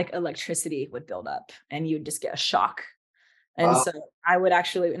static electricity would build up and you'd just get a shock. And so I would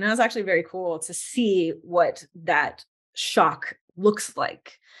actually, and it was actually very cool to see what that shock looks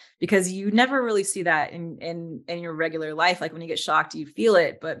like, because you never really see that in your regular life. Like when you get shocked, you feel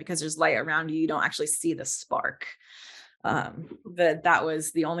it, but because there's light around you, you don't actually see the spark. That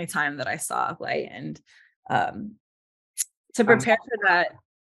was the only time that I saw light. And to prepare for that,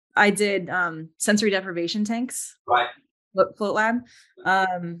 I did sensory deprivation tanks, Right. float lab.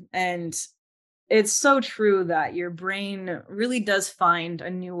 And it's so true that your brain really does find a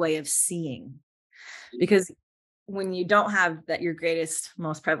new way of seeing, because when you don't have that, your greatest,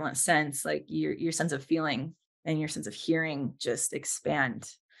 most prevalent sense, like your sense of feeling and your sense of hearing just expand.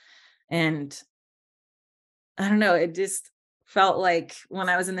 And I don't know, it just felt like when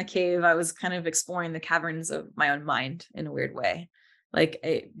I was in the cave, I was kind of exploring the caverns of my own mind in a weird way. Like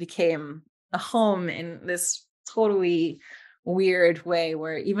it became a home in this totally weird way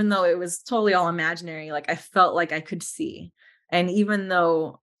where even though it was totally all imaginary, like I felt like I could see. And even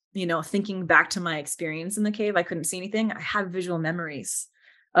though, thinking back to my experience in the cave, I couldn't see anything, I have visual memories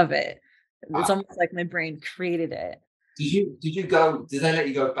of it. It's almost like my brain created it. Did they let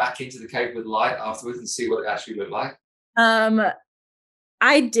you go back into the cave with light afterwards and see what it actually looked like?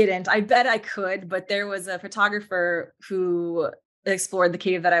 I didn't. I bet I could, but there was a photographer who explored the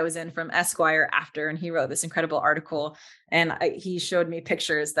cave that I was in from Esquire after, and he wrote this incredible article, and he showed me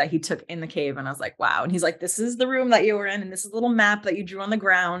pictures that he took in the cave, and I was like, wow. And he's like, this is the room that you were in, and this is a little map that you drew on the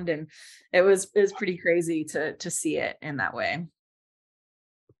ground. And it was pretty crazy to see it in that way.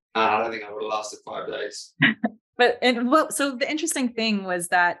 I don't think I would have lasted 5 days. So the interesting thing was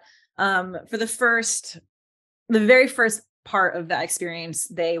that for the very first part of that experience,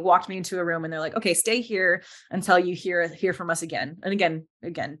 they walked me into a room and they're like, okay, stay here until you hear from us again. And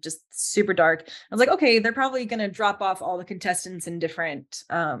again, just super dark. I was like, okay, they're probably going to drop off all the contestants in different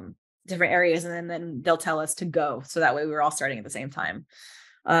areas, and then they'll tell us to go. So that way we were all starting at the same time.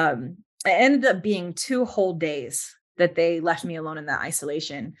 It ended up being 2 whole days that they left me alone in that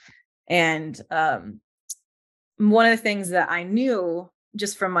isolation. And one of the things that I knew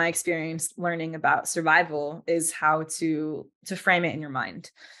just from my experience learning about survival is how to frame it in your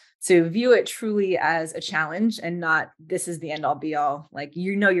mind, to view it truly as a challenge and not this is the end all be all. Like,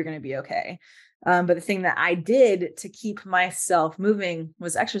 you're going to be okay. But the thing that I did to keep myself moving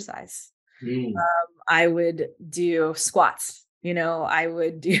was exercise. I would do squats. I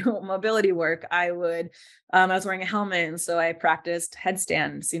would do mobility work. I was wearing a helmet, and so I practiced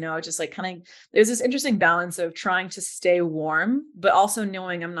headstands, just like there's this interesting balance of trying to stay warm, but also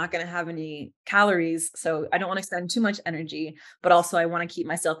knowing I'm not going to have any calories. So I don't want to spend too much energy, but also I want to keep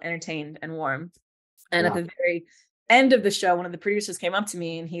myself entertained and warm. And at the very end of the show, one of the producers came up to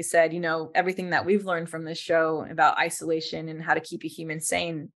me and he said, everything that we've learned from this show about isolation and how to keep a human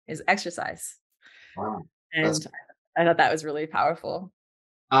sane is exercise. Wow. And I thought that was really powerful.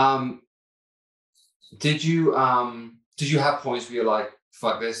 Did you have points where you're like,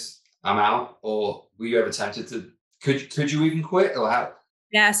 fuck this, I'm out? Or were you ever tempted to, could you even quit? Or how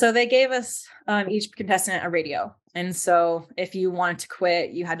Yeah, so they gave us each contestant a radio. And so if you wanted to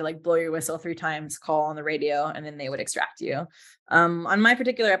quit, you had to like blow your whistle 3 times, call on the radio, and then they would extract you. On my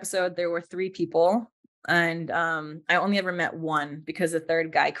particular episode, there were 3 people, and I only ever met one because the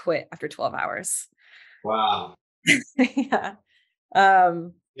third guy quit after 12 hours. Wow. Yeah.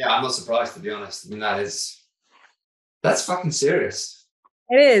 Um, Yeah, I'm not surprised, to be honest. I mean, that's fucking serious.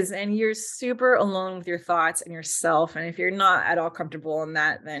 It is. And you're super alone with your thoughts and yourself. And if you're not at all comfortable in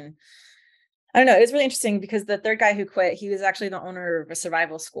that, then I don't know. It's really interesting because the third guy who quit, he was actually the owner of a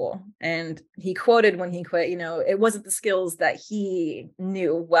survival school. And he quoted when he quit, it wasn't the skills that he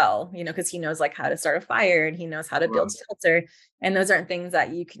knew well, because he knows like how to start a fire and he knows how to build shelter. And those aren't things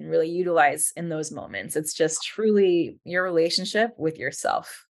that you can really utilize in those moments. It's just truly your relationship with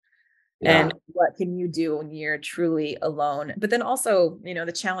yourself. Yeah. And what can you do when you're truly alone? But then also,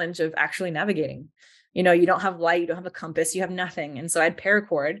 the challenge of actually navigating. You don't have light, you don't have a compass, you have nothing. And so I had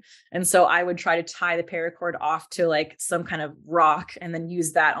paracord. And so I would try to tie the paracord off to like some kind of rock and then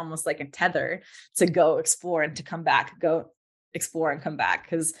use that almost like a tether to go explore and to come back, go explore and come back.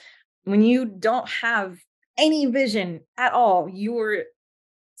 Because when you don't have any vision at all, your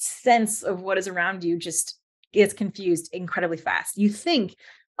sense of what is around you just gets confused incredibly fast. You think,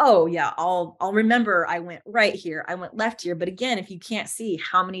 oh yeah, I'll remember I went right here, I went left here. But again, if you can't see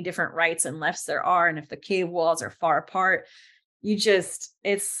how many different rights and lefts there are, and if the cave walls are far apart,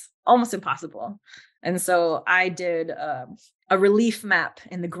 it's almost impossible. And so I did a relief map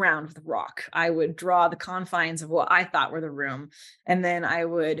in the ground with rock. I would draw the confines of what I thought were the room. And then I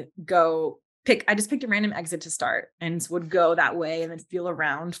would I just picked a random exit to start and would go that way and then feel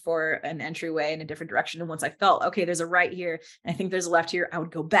around for an entryway in a different direction. And once I felt, okay, there's a right here, and I think there's a left here, I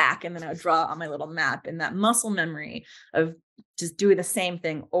would go back and then I would draw on my little map. And that muscle memory of just doing the same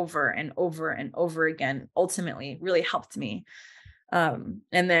thing over and over and over again, ultimately really helped me. And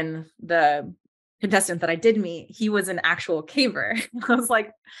then the contestant that I did meet, he was an actual caver. I was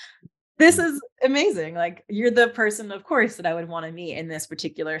like, this is amazing. Like, you're the person, of course, that I would want to meet in this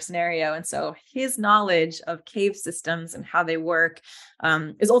particular scenario. And so his knowledge of cave systems and how they work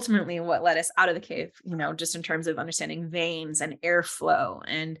is ultimately what led us out of the cave, just in terms of understanding veins and airflow.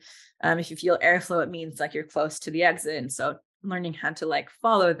 And if you feel airflow, it means like you're close to the exit. And so learning how to like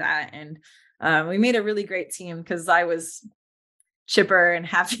follow that. And we made a really great team because I was chipper and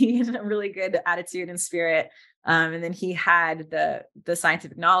happy and a really good attitude and spirit. And then he had the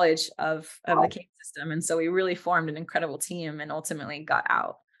scientific knowledge of the cave system. And so we really formed an incredible team and ultimately got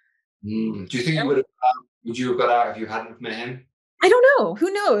out. Do you think would you have got out if you hadn't met him? I don't know.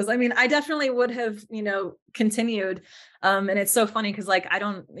 Who knows? I mean, I definitely would have, continued. And it's so funny because like, I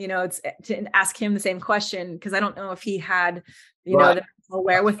don't, it's to ask him the same question because I don't know if he had, the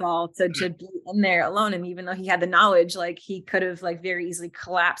wherewithal to be in there alone. And even though he had the knowledge, like he could have like very easily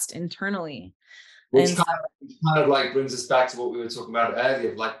collapsed internally. Which kind of like brings us back to what we were talking about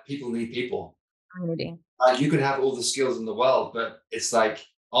earlier. Like, people need people. Community. You can have all the skills in the world, but it's like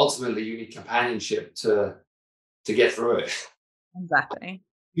ultimately you need companionship to get through it. Exactly.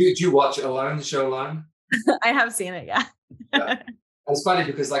 Do you watch it Alone, the show Alone? I have seen it, yeah. It's funny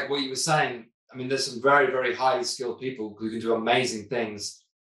because like what you were saying, I mean, there's some very, very highly skilled people who can do amazing things,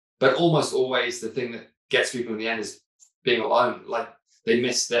 but almost always the thing that gets people in the end is being alone. Like, they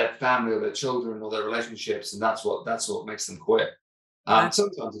miss their family or their children or their relationships, and that's what makes them quit.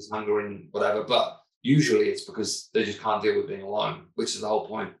 Sometimes it's hunger and whatever, but usually it's because they just can't deal with being alone, which is the whole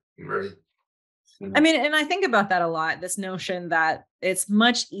point, really. I mean, and I think about that a lot, this notion that it's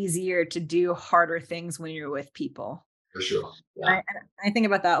much easier to do harder things when you're with people. For sure. Yeah. I think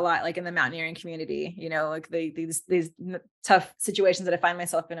about that a lot, like in the mountaineering community, like these tough situations that I find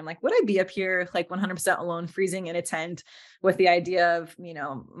myself in. I'm like, would I be up here like 100% alone, freezing in a tent with the idea of,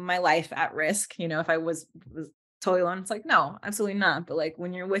 my life at risk, if I was totally alone? It's like, no, absolutely not. But like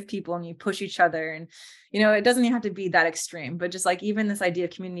when you're with people and you push each other and, it doesn't even have to be that extreme, but just like even this idea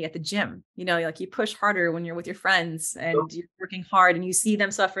of community at the gym, like you push harder when you're with your friends and you're working hard and you see them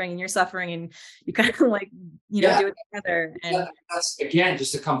suffering and you're suffering and you kind of like, do it together. And that's again,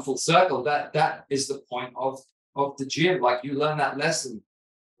 just to come full circle, that is the point of the gym. Like, you learn that lesson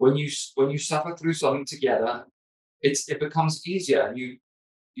when you suffer through something together, it becomes easier and you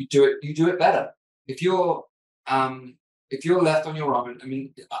do it better. If you're left on your own, I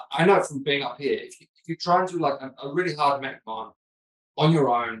mean, I know from being up here, if you try and do like a really hard metcon on your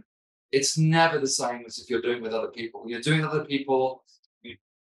own, it's never the same as if you're doing with other people. You're doing with other people,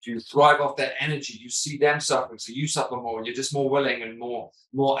 you thrive off their energy. You see them suffering, so you suffer more, and you're just more willing and more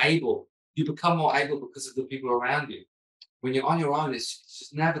able. You become more able because of the people around you. When you're on your own, it's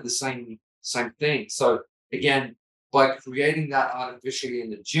just never the same thing. So again, by creating that artificially in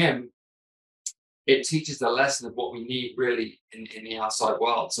the gym, it teaches the lesson of what we need really in the outside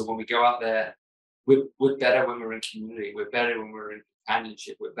world. So when we go out there, we're better when we're in community. We're better when we're in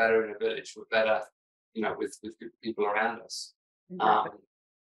companionship. We're better in a village. We're better, with good people around us. Exactly.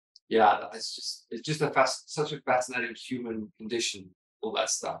 Yeah, it's just such a fascinating human condition, all that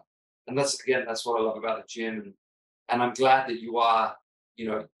stuff. And that's what I love about the gym. And I'm glad that you are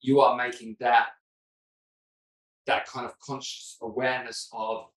making that kind of conscious awareness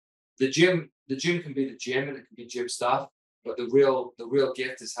of the gym. The gym can be the gym and it can be gym stuff, but the real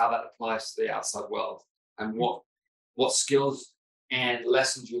gift is how that applies to the outside world, and what skills and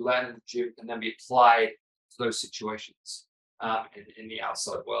lessons you learn in the gym can then be applied to those situations in the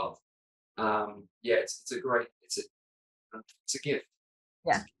outside world. Yeah, it's a gift.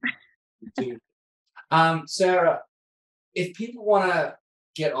 Yeah. Sarah, if people want to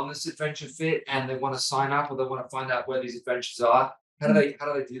get on this adventure fit and they want to sign up or they want to find out where these adventures are, how do they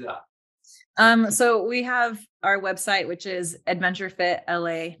do that? So we have our website, which is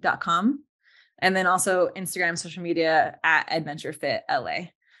adventurefitla.com, and then also Instagram, social media at adventurefitla.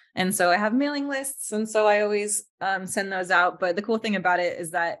 And so I have mailing lists, and so I always send those out. But the cool thing about it is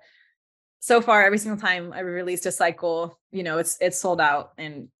that so far, every single time I released a cycle, it's sold out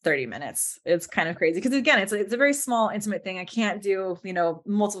in 30 minutes. It's kind of crazy because, again, it's a very small, intimate thing. I can't do,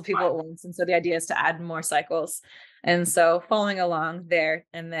 multiple people at once. And so the idea is to add more cycles. And so following along there,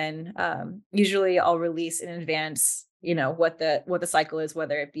 and then usually I'll release in advance, what the cycle is,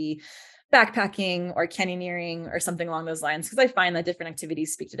 whether it be backpacking or canyoneering or something along those lines, because I find that different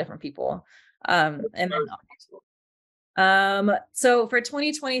activities speak to different people. And then so for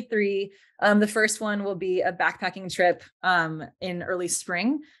 2023, the first one will be a backpacking trip in early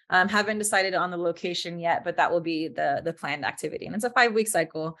spring. Haven't decided on the location yet, but that will be the planned activity, and it's a 5-week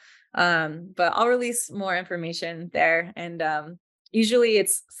cycle. But I'll release more information there, and usually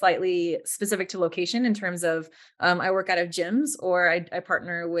it's slightly specific to location in terms of I work out of gyms, or I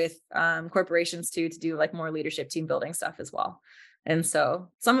partner with corporations to do like more leadership team building stuff as well. And so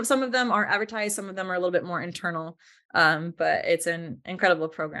some of them are advertised, some of them are a little bit more internal, but it's an incredible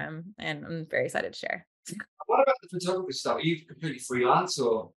program, and I'm very excited to share. What about the photography stuff? Are you completely freelance,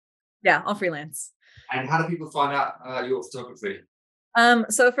 or? Yeah, I'll freelance. And how do people find out your photography?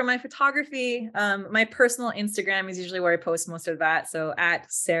 So for my photography, my personal Instagram is usually where I post most of that. So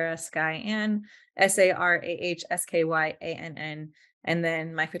at Sarah Skyann, SarahSkyann. And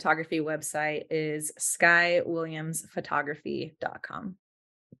then my photography website is skywilliamsphotography.com.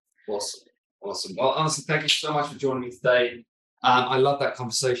 Awesome. Well, honestly, thank you so much for joining me today. I love that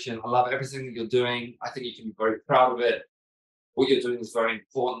conversation. I love everything that you're doing. I think you can be very proud of it. What you're doing is very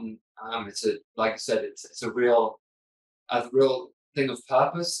important. Like I said, it's a real thing of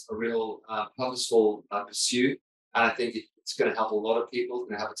purpose, a real purposeful pursuit. And I think it's going to help a lot of people. It's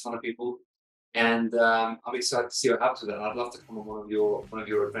going to help a ton of people. And I'm excited to see what happens with that. I'd love to come on one of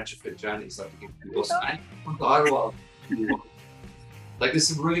your adventure fit journeys. I think it'd be awesome. And on the Idlewild, like there's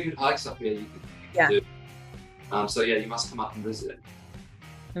some really good hikes up here you can do. So yeah, you must come up and visit.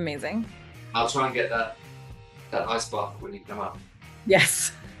 Amazing. I'll try and get that ice bath when you come up.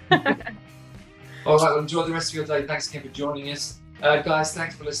 Yes. All right, well, enjoy the rest of your day. Thanks again for joining us. Guys,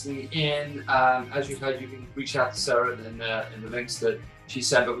 thanks for listening in. As you've heard, you can reach out to Sarah in the links that she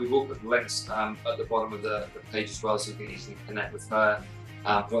sent, but we will put the links at the bottom of the page as well, so you can easily connect with her.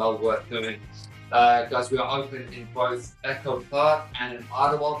 Well worth doing. Guys, we are open in both Echo Park and in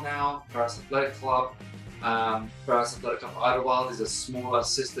Idlewild now. Pharos Athletic Club. Pharos Athletic Club Idlewild is a smaller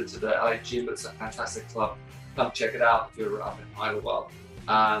sister to the LA Gym, but it's a fantastic club. Come check it out if you're up in Idlewild.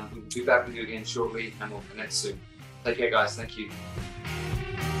 We'll be back with you again shortly, and we'll connect soon. Take care, guys. Thank you.